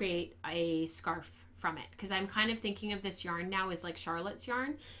to create a scarf from it, because I'm kind of thinking of this yarn now as like Charlotte's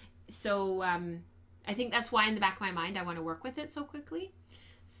yarn. So I think that's why in the back of my mind I want to work with it so quickly.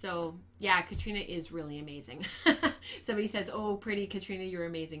 So yeah, Katrina is really amazing. Somebody says, oh, pretty Katrina, you're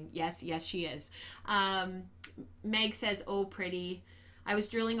amazing. Yes, she is. Meg says, oh, pretty. I was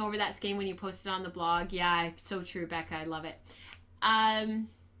drilling over that skein when you posted on the blog. Yeah, so true, Becca. I love it.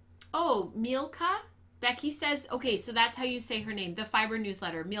 Oh, Milka. Becky says, okay, so that's how you say her name. The fiber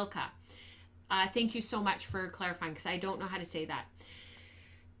newsletter, Milka. Thank you so much for clarifying, because I don't know how to say that.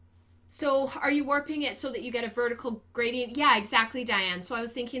 So are you warping it so that you get a vertical gradient? Yeah, exactly, Diane. So I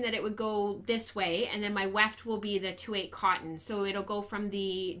was thinking that it would go this way, and then my weft will be the 2/8 cotton. So it'll go from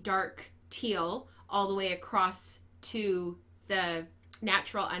the dark teal all the way across to the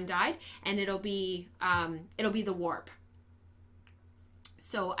natural undyed, and it'll be the warp.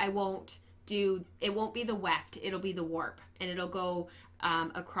 So it won't be the weft, it'll be the warp, and it'll go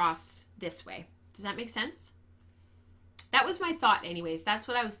across this way. Does that make sense? That was my thought anyways. That's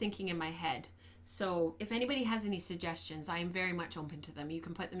what I was thinking in my head. So if anybody has any suggestions, I am very much open to them. You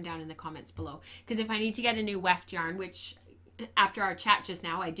can put them down in the comments below. Because if I need to get a new weft yarn, which after our chat just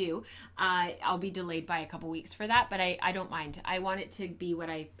now I do, I'll be delayed by a couple weeks for that, but I don't mind. I want it to be what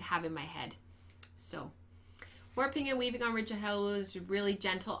I have in my head. So warping and weaving on rigid heddle is really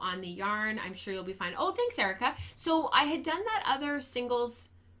gentle on the yarn. I'm sure you'll be fine. Oh, thanks, Erica. So I had done that other singles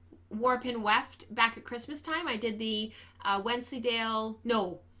warp and weft back at Christmas time. I did the Wensleydale,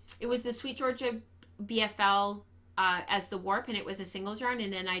 no, it was the Sweet Georgia BFL as the warp, and it was a singles yarn,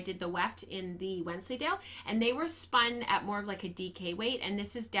 and then I did the weft in the Wensleydale, and they were spun at more of like a DK weight, and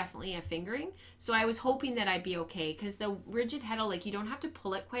this is definitely a fingering. So I was hoping that I'd be okay, because the rigid heddle, like, you don't have to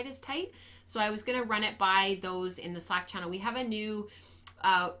pull it quite as tight. So I was going to run it by those in the Slack channel. We have a new,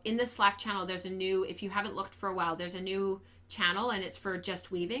 in the Slack channel, there's a new, if you haven't looked for a while, there's a new channel, and it's for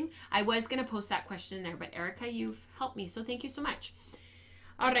just weaving. I was going to post that question in there, but Erica, you've helped me, so thank you so much.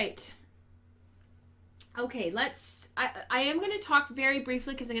 All right. Okay, I am going to talk very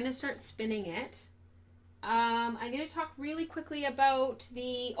briefly because I'm going to start spinning it. I'm going to talk really quickly about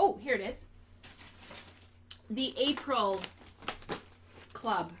the, oh, here it is. The April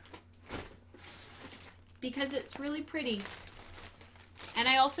club. Because it's really pretty. And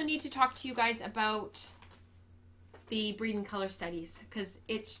I also need to talk to you guys about the breed and color studies because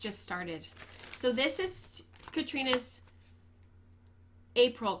it's just started. So this is Katrina's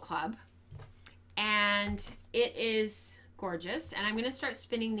April club. And it is gorgeous. And I'm going to start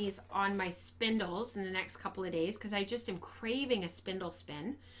spinning these on my spindles in the next couple of days because I just am craving a spindle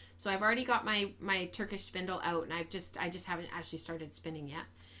spin. So I've already got my Turkish spindle out, and I just haven't actually started spinning yet.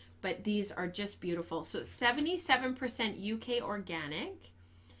 But these are just beautiful. So it's 77% UK organic,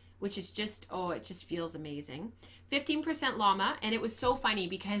 which is just, oh, it just feels amazing. 15% llama. And it was so funny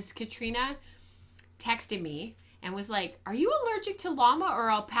because Katrina texted me and was like, are you allergic to llama or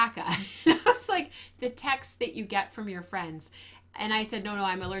alpaca? And I was like, the text that you get from your friends. And I said, no,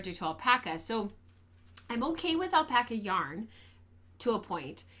 I'm allergic to alpaca. So I'm okay with alpaca yarn to a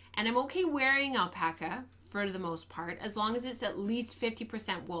point. And I'm okay wearing alpaca for the most part, as long as it's at least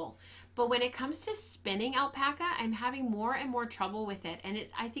 50% wool. But when it comes to spinning alpaca, I'm having more and more trouble with it. And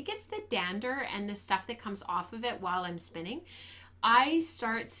I think it's the dander and the stuff that comes off of it while I'm spinning. I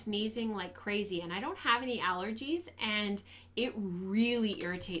start sneezing like crazy, and I don't have any allergies, and it really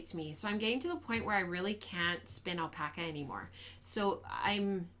irritates me. So I'm getting to the point where I really can't spin alpaca anymore. So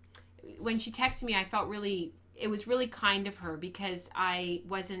when she texted me, I felt really, it was really kind of her because I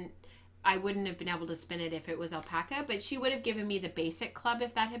wouldn't have been able to spin it if it was alpaca, but she would have given me the basic club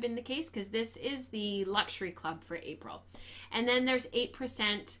if that had been the case, because this is the luxury club for April. And then there's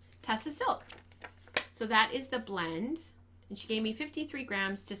 8% Tussa silk. So that is the blend. And she gave me 53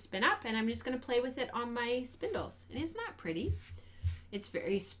 grams to spin up, and I'm just going to play with it on my spindles. And isn't that pretty? It's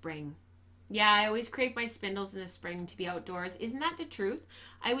very spring. Yeah, I always crave my spindles in the spring to be outdoors. Isn't that the truth?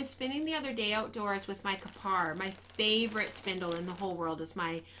 I was spinning the other day outdoors with my Kapar. My favorite spindle in the whole world is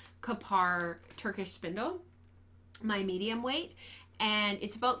my Kapar Turkish spindle, my medium weight. And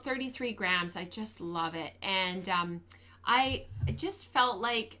it's about 33 grams. I just love it. And I just felt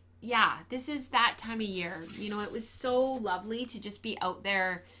like, yeah, this is that time of year. You know, it was so lovely to just be out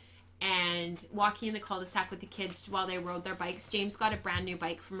there and walking in the cul-de-sac with the kids while they rode their bikes. James got a brand new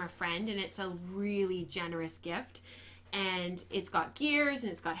bike from a friend, and it's a really generous gift. And it's got gears,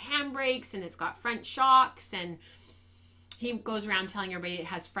 and it's got handbrakes, and it's got front shocks, and he goes around telling everybody it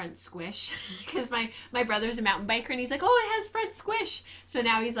has front squish because my brother's a mountain biker, and he's like, oh, it has front squish. So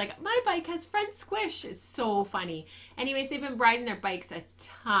now he's like, my bike has front squish. It's so funny. Anyways, they've been riding their bikes a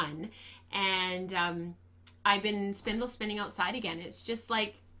ton, and I've been spindle spinning outside again. It's just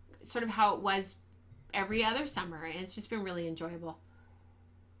like sort of how it was every other summer, and it's just been really enjoyable.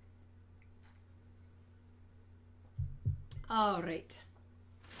 All right.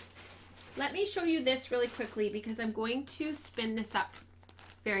 Let me show you this really quickly because I'm going to spin this up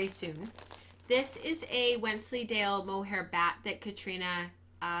very soon. This is a Wensleydale mohair bat that Katrina,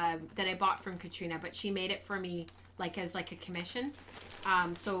 that I bought from Katrina, but she made it for me like as like a commission.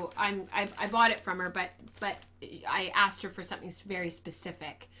 So I bought it from her, but I asked her for something very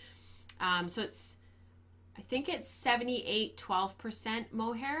specific. So I think it's 78-12%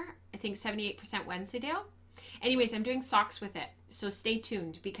 mohair. I think 78% Wensleydale. Anyways, I'm doing socks with it, so stay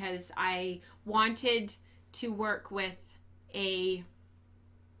tuned because I wanted to work with a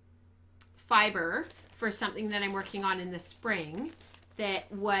fiber for something that I'm working on in the spring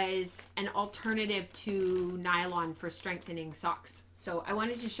that was an alternative to nylon for strengthening socks. So I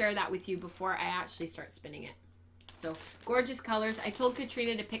wanted to share that with you before I actually start spinning it. So gorgeous colors. I told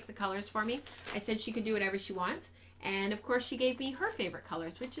Katrina to pick the colors for me. I said she could do whatever she wants. And of course she gave me her favorite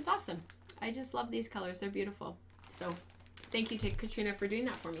colors, which is awesome. just love these colors. They're beautiful. So thank you to Katrina for doing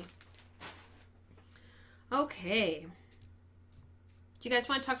that for me. Okay. Do you guys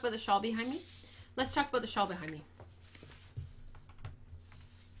want to talk about the shawl behind me? Let's talk about the shawl behind me.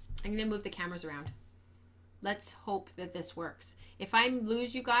 I'm going to move the cameras around. Let's hope that this works. If I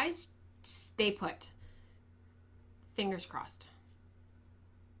lose you guys, stay put. Fingers crossed.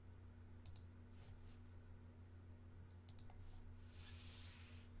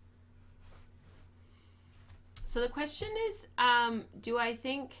 So the question is, do I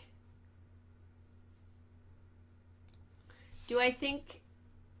think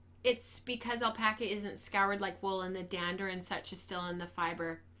it's because alpaca isn't scoured like wool and the dander and such is still in the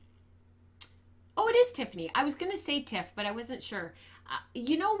fiber? Oh, it is Tiffany. I was going to say Tiff, but I wasn't sure.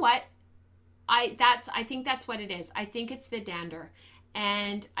 You know what? I think that's what it is. I think it's the dander.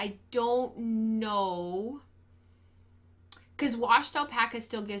 And I don't know, because washed alpaca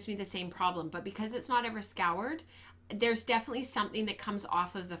still gives me the same problem, but because it's not ever scoured, there's definitely something that comes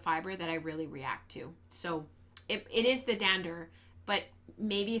off of the fiber that I really react to. So it is the dander, but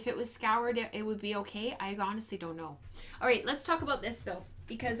maybe if it was scoured, it would be okay. I honestly don't know. All right, let's talk about this though,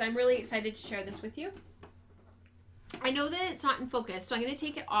 because I'm really excited to share this with you. I know that it's not in focus, so I'm going to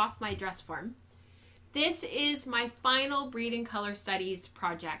take it off my dress form. This is my final breed and color studies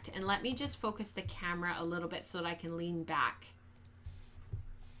project, and let me just focus the camera a little bit so that I can lean back.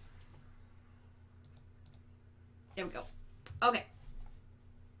 There we go. Okay.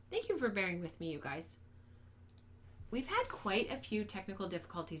 Thank you for bearing with me, you guys. We've had quite a few technical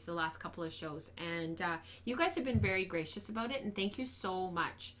difficulties the last couple of shows, and you guys have been very gracious about it, and thank you so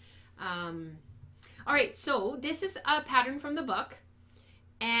much. All right, so this is a pattern from the book.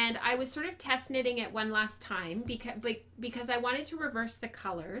 And I was sort of test knitting it one last time because I wanted to reverse the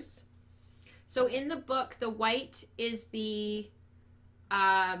colors. So in the book, the white is the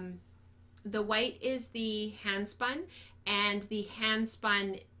hand spun, and the hand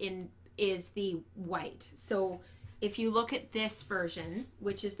spun is the white. So if you look at this version,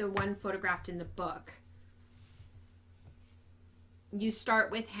 which is the one photographed in the book, you start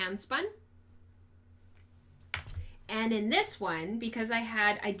with hand spun. And in this one, because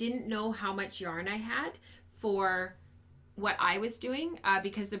I didn't know how much yarn I had for what I was doing,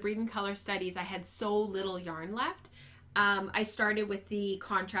 because the breed and color studies, I had so little yarn left. I started with the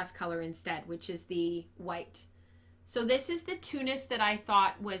contrast color instead, which is the white. So this is the Tunis that I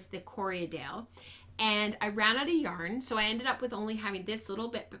thought was the Corriedale. And I ran out of yarn, so I ended up with only having this little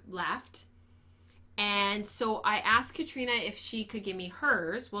bit left. And so I asked Katrina if she could give me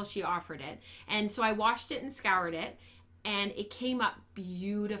hers. Well, she offered it. And so I washed it and scoured it, and it came up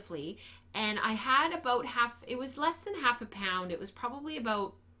beautifully. And I had about it was less than half a pound. It was probably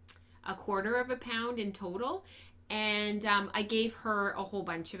about a quarter of a pound in total. And I gave her a whole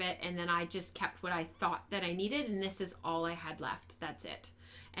bunch of it, and then I just kept what I thought that I needed, and this is all I had left. That's it.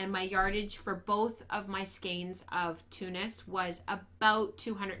 And my yardage for both of my skeins of Tunis was about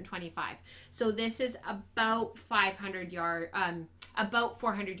 225. So this is about 400 yards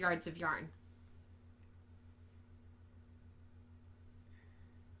of yarn.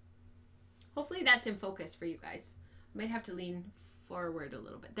 Hopefully that's in focus for you guys. I might have to lean forward a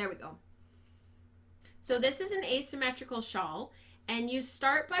little bit. There we go. So this is an asymmetrical shawl, and you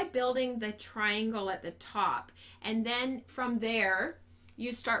start by building the triangle at the top, and then from there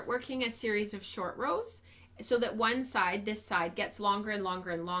you start working a series of short rows so that one side, this side, gets longer and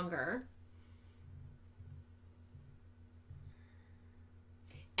longer and longer.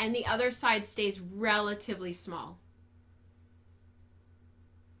 And the other side stays relatively small.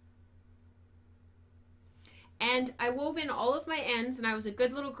 And I wove in all of my ends, and I was a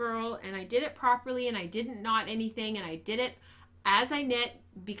good little girl, and I did it properly, and I didn't knot anything, and I did it as I knit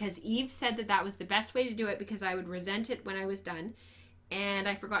because Eve said that that was the best way to do it because I would resent it when I was done. And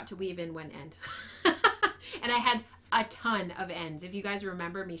I forgot to weave in one end. And I had a ton of ends, if you guys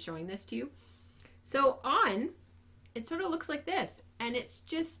remember me showing this to you. So on, it sort of looks like this. And it's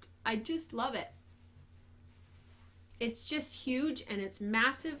just, I just love it. It's just huge, and it's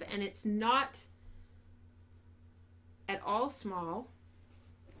massive, and it's not at all small.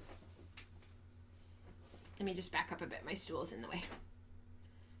 Let me just back up a bit. My stool's in the way.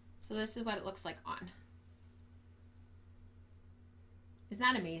 So this is what it looks like on. Isn't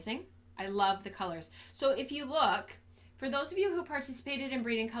that amazing? I love the colors. So if you look, for those of you who participated in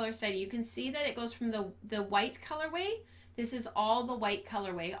breed and color study, you can see that it goes from the white colorway. This is all the white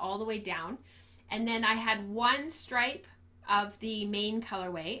colorway all the way down. And then I had one stripe of the main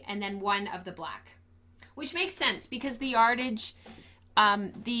colorway and then one of the black, which makes sense because the yardage,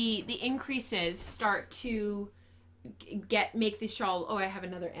 the increases start to make the shawl. Oh, I have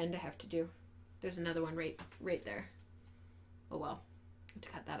another end I have to do. There's another one right there. Oh well, I have to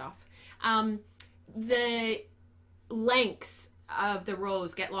cut that off. The lengths of the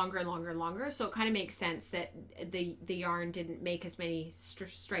rows get longer and longer and longer, so it kind of makes sense that the yarn didn't make as many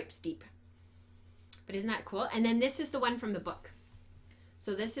stripes deep. But isn't that cool? And then this is the one from the book.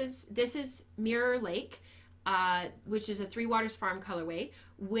 So this is Mirror Lake, which is a Three Waters Farm colorway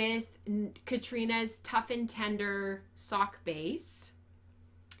with Katrina's Tough and Tender sock base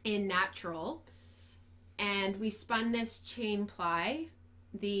in natural. And we spun this chain ply,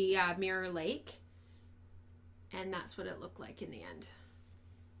 the Mirror Lake, and that's what it looked like in the end.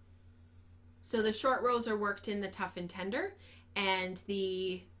 So the short rows are worked in the Tough and Tender, and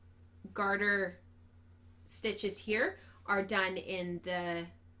the garter stitches here are done in the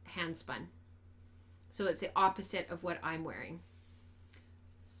hand spun. So it's the opposite of what I'm wearing.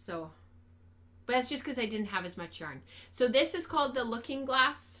 So, but that's just because I didn't have as much yarn. So this is called the Looking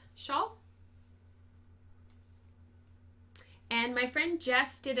Glass shawl. And my friend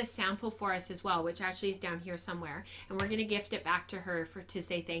Jess did a sample for us as well, which actually is down here somewhere. And we're going to gift it back to her to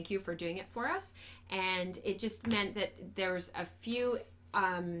say thank you for doing it for us. And it just meant that there's a few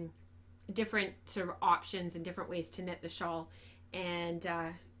different sort of options and different ways to knit the shawl. And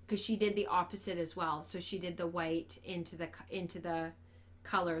because she did the opposite as well. So she did the white into the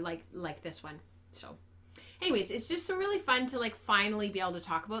color like this one. So anyways, it's just so really fun to like finally be able to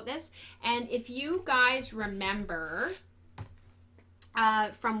talk about this. And if you guys remember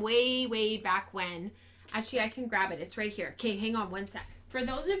from way back when, actually I can grab it, it's right here. Okay, hang on one sec. For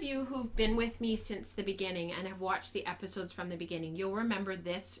those of you who've been with me since the beginning and have watched the episodes from the beginning, you'll remember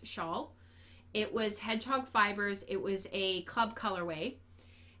this shawl. It was Hedgehog Fibres. It was a club colorway,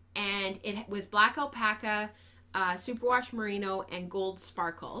 and it was black alpaca, superwash merino, and gold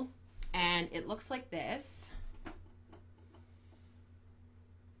sparkle, and it looks like this.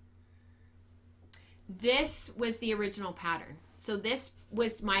 This was the original pattern. So this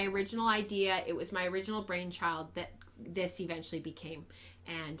was my original idea. It was my original brainchild that this eventually became,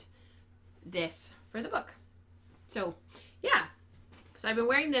 and this for the book. So yeah, so I've been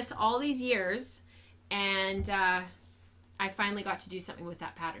wearing this all these years, and I finally got to do something with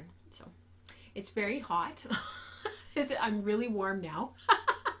that pattern. So it's very hot. I'm really warm now.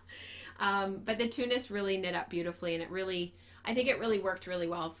 But the tunis really knit up beautifully, and I think it really worked really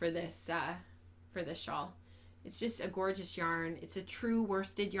well for this shawl. It's just a gorgeous yarn. It's a true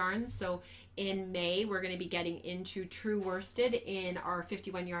worsted yarn. So in May, we're going to be getting into true worsted in our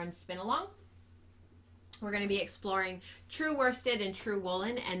 51 yarn spin along. We're going to be exploring true worsted and true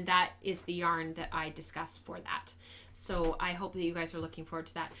woolen, and that is the yarn that I discussed for that. So I hope that you guys are looking forward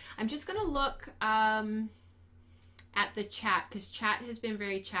to that. I'm just going to look at the chat, because chat has been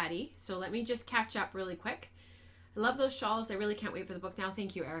very chatty. So let me just catch up really quick. I love those shawls. I really can't wait for the book now.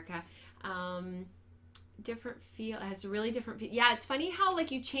 Thank you, Erica. Different feel. It has a really different feel. Yeah, it's funny how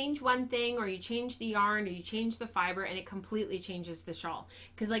like you change one thing, or you change the yarn, or you change the fiber, and it completely changes the shawl.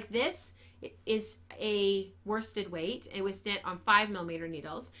 Because like this is a worsted weight. It was knit on 5mm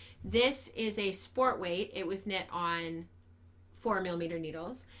needles. This is a sport weight. It was knit on 4mm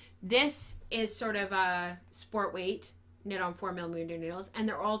needles. This is sort of a sport weight knit on 4mm needles, and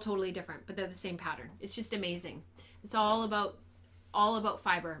they're all totally different, but they're the same pattern. It's just amazing. It's all about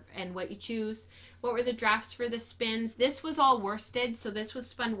fiber and what you choose. What were the drafts for the spins? This was all worsted, so this was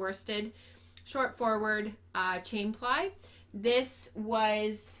spun worsted, short forward, chain ply. This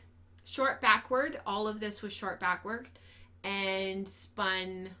was short backward. All of this was short backward, and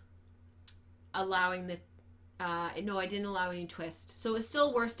spun allowing the no, I didn't allow any twist. So it was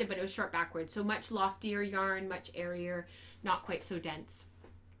still worsted, but it was short backward. So much loftier yarn, much airier, not quite so dense.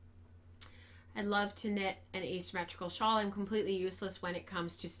 I'd love to knit an asymmetrical shawl. I'm completely useless when it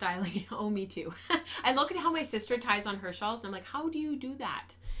comes to styling. Oh, me too. I look at how my sister ties on her shawls, and I'm like, how do you do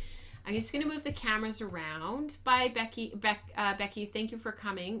that? I'm just going to move the cameras around. Bye, Becky. Becky, thank you for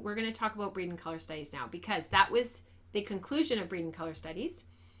coming. We're going to talk about Breed and Color Studies now, because that was the conclusion of Breed and Color Studies.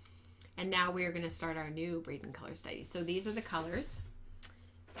 And now we are going to start our new Breed and Color Studies. So these are the colors,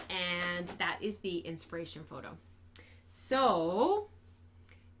 and that is the inspiration photo. So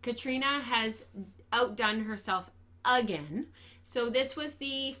Katrina has outdone herself again. So this was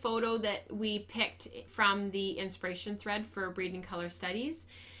the photo that we picked from the inspiration thread for Breed and Color Studies.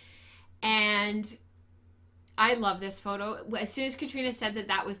 And I love this photo. As soon as Katrina said that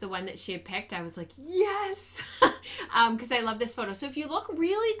that was the one that she had picked, I was like, yes, because I love this photo. So if you look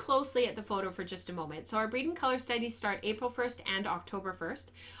really closely at the photo for just a moment. So our Breed and Color Studies start April 1st and October 1st.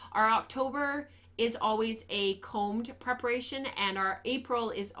 Our October is always a combed preparation, and our April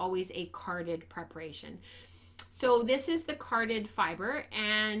is always a carded preparation. So this is the carded fiber,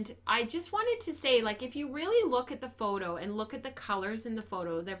 and I just wanted to say, like, if you really look at the photo and look at the colors in the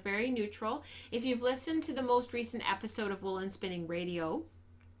photo, they're very neutral. If you've listened to the most recent episode of Woolen Spinning Radio,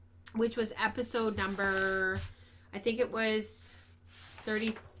 which was episode number, I think it was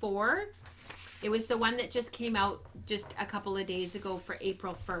 34. It was the one that just came out just a couple of days ago for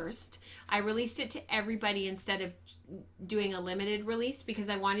April 1st. I released it to everybody instead of doing a limited release because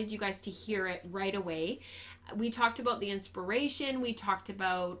I wanted you guys to hear it right away. We talked about the inspiration. We talked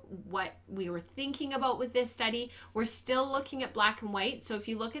about what we were thinking about with this study. We're still looking at black and white. So if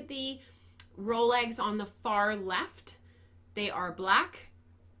you look at the roll eggs on the far left, they are black,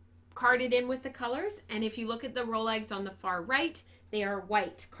 carded in with the colors. And if you look at the roll eggs on the far right, they are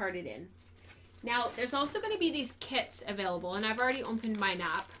white, carded in. Now, there's also going to be these kits available, and I've already opened mine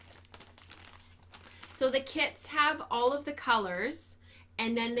up. So the kits have all of the colors,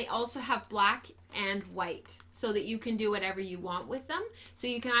 and then they also have black and white, so that you can do whatever you want with them. So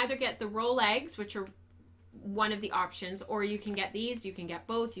you can either get the roll eggs, which are one of the options, or you can get these, you can get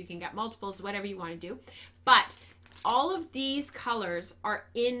both, you can get multiples, whatever you want to do. But all of these colors are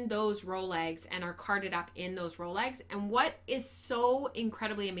in those roll eggs and are carded up in those roll eggs. And what is so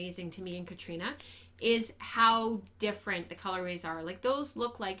incredibly amazing to me and Katrina is how different the colorways are. Like, those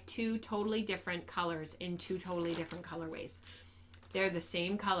look like two totally different colors in two totally different colorways. They're the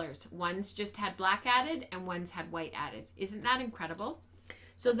same colors. One's just had black added and one's had white added. Isn't that incredible?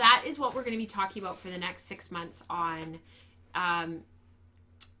 So that is what we're going to be talking about for the next 6 months on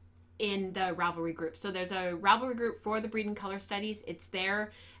in the Ravelry group. So there's a Ravelry group for the breed and color studies. It's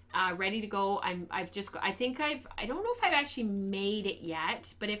there, ready to go. I don't know if I've actually made it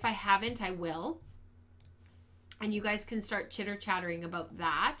yet, but if I haven't, I will. And you guys can start chitter chattering about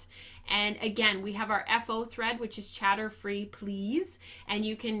that. And again, we have our FO thread, which is chatter free, please. And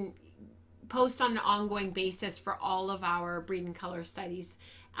you can post on an ongoing basis for all of our breed and color studies,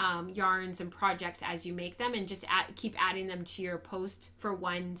 yarns and projects as you make them, and just keep adding them to your post for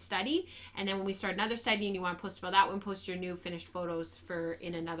one study. And then when we start another study and you want to post about that one, post your new finished photos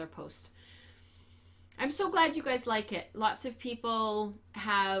in another post. I'm so glad you guys like it. Lots of people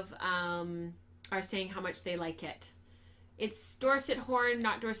are saying how much they like it. It's Dorset horn,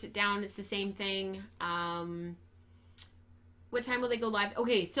 not Dorset down. It's the same thing. What time will they go live?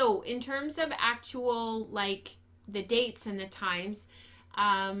 Okay, so in terms of actual, like, the dates and the times,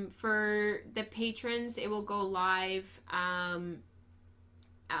 for the patrons, it will go live.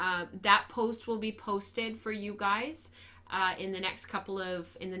 That post will be posted for you guys in the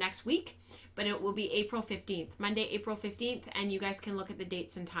next week, but it will be April 15th, Monday, April 15th, and you guys can look at the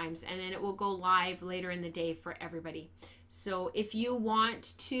dates and times, and then it will go live later in the day for everybody. So if you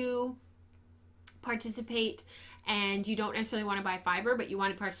want to participate and you don't necessarily want to buy fiber, but you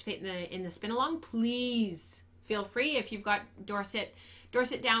want to participate in the spin along, please feel free. If you've got Dorset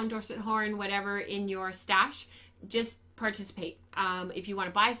down, Dorset horn, whatever in your stash, just participate. If you want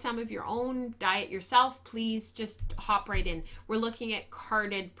to buy some of your own, dye it yourself, please just hop right in. We're looking at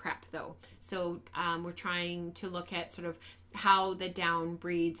carded prep though. So we're trying to look at sort of how the down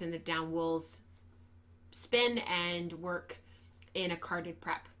breeds and the down wools spin and work in a carded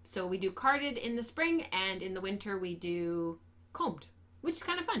prep. So we do carded in the spring, and in the winter we do combed, which is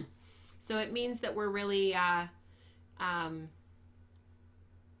kind of fun. So it means that we're really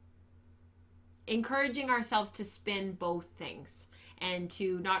encouraging ourselves to spin both things, and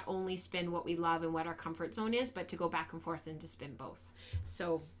to not only spin what we love and what our comfort zone is, but to go back and forth and to spin both.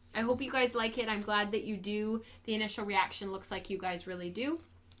 So I hope you guys like it. I'm glad that you do. The initial reaction looks like you guys really do.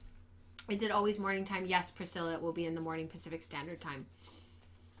 Is it always morning time? Yes, Priscilla, it will be in the morning Pacific Standard Time.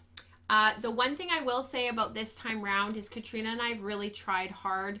 The one thing I will say about this time round is Katrina and I have really tried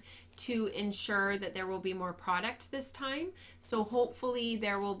hard to ensure that there will be more product this time. So hopefully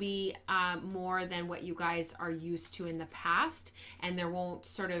there will be more than what you guys are used to in the past, and there won't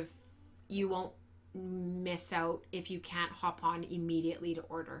you won't miss out if you can't hop on immediately to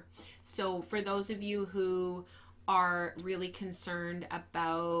order. So for those of you who are really concerned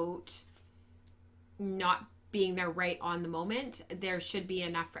about not being there right on the moment, there should be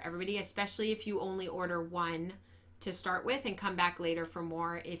enough for everybody, especially if you only order one to start with and come back later for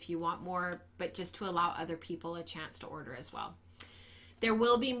more if you want more, but just to allow other people a chance to order as well. There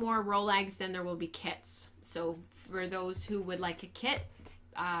will be more roll eggs than there will be kits. So for those who would like a kit,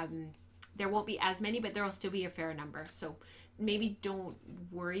 there won't be as many, but there will still be a fair number. So maybe don't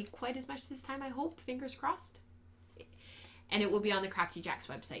worry quite as much this time, I hope, fingers crossed. And it will be on the Crafty Jacks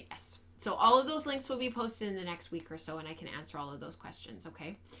website, yes. So all of those links will be posted in the next week or so, and I can answer all of those questions,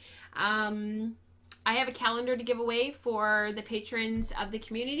 okay? I have a calendar to give away for the patrons of the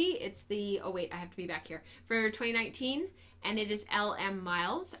community. It's the, oh wait, I have to be back here, for 2019, and it is LM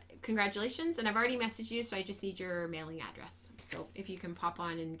Miles. Congratulations. And I've already messaged you, so I just need your mailing address. So if you can pop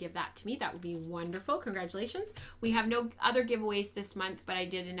on and give that to me, that would be wonderful. Congratulations. We have no other giveaways this month, but I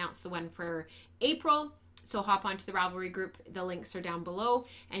did announce the one for April. So hop onto the Ravelry group. The links are down below,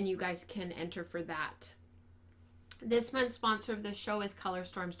 and you guys can enter for that. This month's sponsor of the show is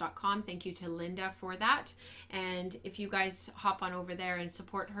colorstorms.com. Thank you to Linda for that. And if you guys hop on over there and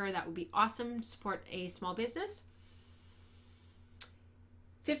support her, that would be awesome. Support a small business.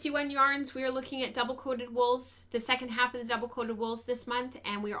 51 yarns. We are looking at double coated wools, the second half of the double coated wools this month,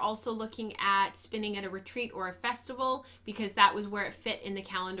 and we are also looking at spinning at a retreat or a festival, because that was where it fit in the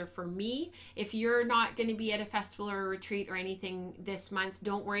calendar for me. If you're not going to be at a festival or a retreat or anything this month,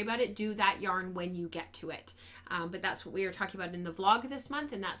 don't worry about it. Do that yarn when you get to it. But that's what we are talking about in the vlog this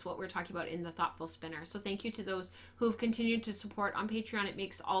month, and that's what we're talking about in the Thoughtful Spinner. So thank you to those who've continued to support on Patreon. It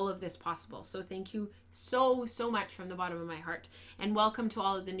makes all of this possible. So thank you so much from the bottom of my heart, and welcome to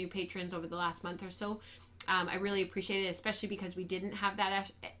all of the new patrons over the last month or so. I really appreciate it, especially because we didn't have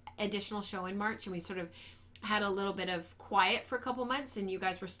that additional show in March, and we sort of had a little bit of quiet for a couple months, and you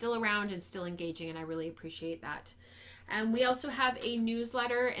guys were still around and still engaging, and I really appreciate that. And we also have a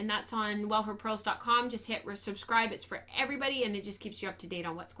newsletter, and that's on wellforpearls.com. Just hit subscribe. It's for everybody, and it just keeps you up to date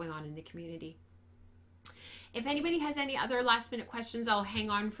on what's going on in the community. If anybody has any other last minute questions, I'll hang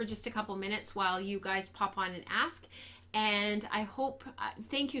on for just a couple minutes while you guys pop on and ask. And I hope,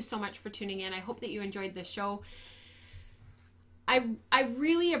 thank you so much for tuning in. I hope that you enjoyed the show. I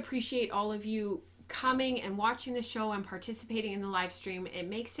really appreciate all of you coming and watching the show and participating in the live stream. It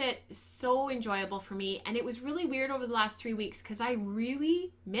makes it so enjoyable for me, and it was really weird over the last 3 weeks because I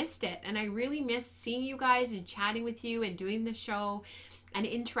really missed it, and I really missed seeing you guys and chatting with you and doing the show and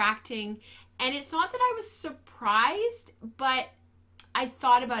interacting. And it's not that I was surprised, but I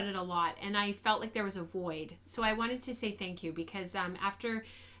thought about it a lot, and I felt like there was a void. So I wanted to say thank you, because after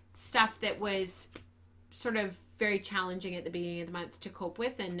stuff that was sort of very challenging at the beginning of the month to cope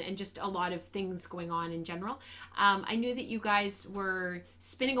with, and just a lot of things going on in general, I knew that you guys were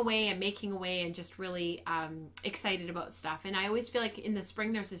spinning away and making away and just really excited about stuff. And I always feel like in the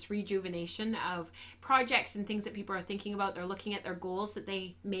spring there's this rejuvenation of projects and things that people are thinking about. They're looking at their goals that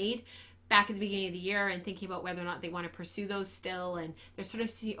they made back at the beginning of the year and thinking about whether or not they want to pursue those still, and there sort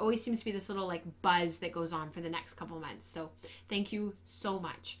of always seems to be this little like buzz that goes on for the next couple months. So thank you so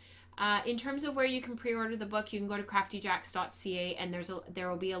much. In terms of where you can pre-order the book, you can go to craftyjacks.ca, and there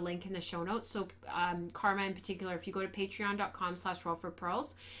will be a link in the show notes. So Karma in particular, if you go to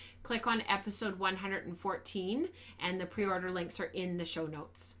patreon.com/rollforpearls, click on episode 114, and the pre-order links are in the show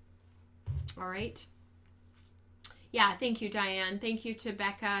notes. All right. Yeah, thank you, Diane. Thank you to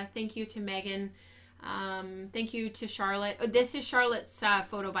Becca. Thank you to Megan. Thank you to Charlotte. Oh, this is Charlotte's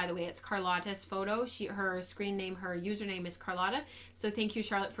photo, by the way. It's Carlotta's photo. Her screen name, her username is Carlotta. So thank you,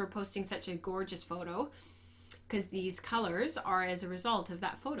 Charlotte, for posting such a gorgeous photo, because these colors are as a result of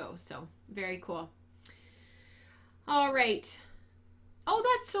that photo. So very cool. All right. Oh,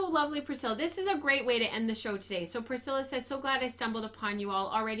 that's so lovely, Priscilla. This is a great way to end the show today. So Priscilla says, so glad I stumbled upon you all.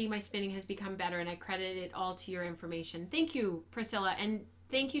 Already my spinning has become better, and I credit it all to your information. Thank you, Priscilla. And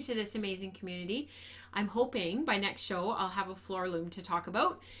thank you to this amazing community. I'm hoping by next show I'll have a floor loom to talk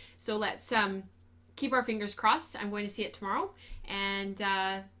about. So let's keep our fingers crossed. I'm going to see it tomorrow. And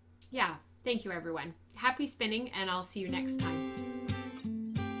yeah, thank you, everyone. Happy spinning, and I'll see you next time.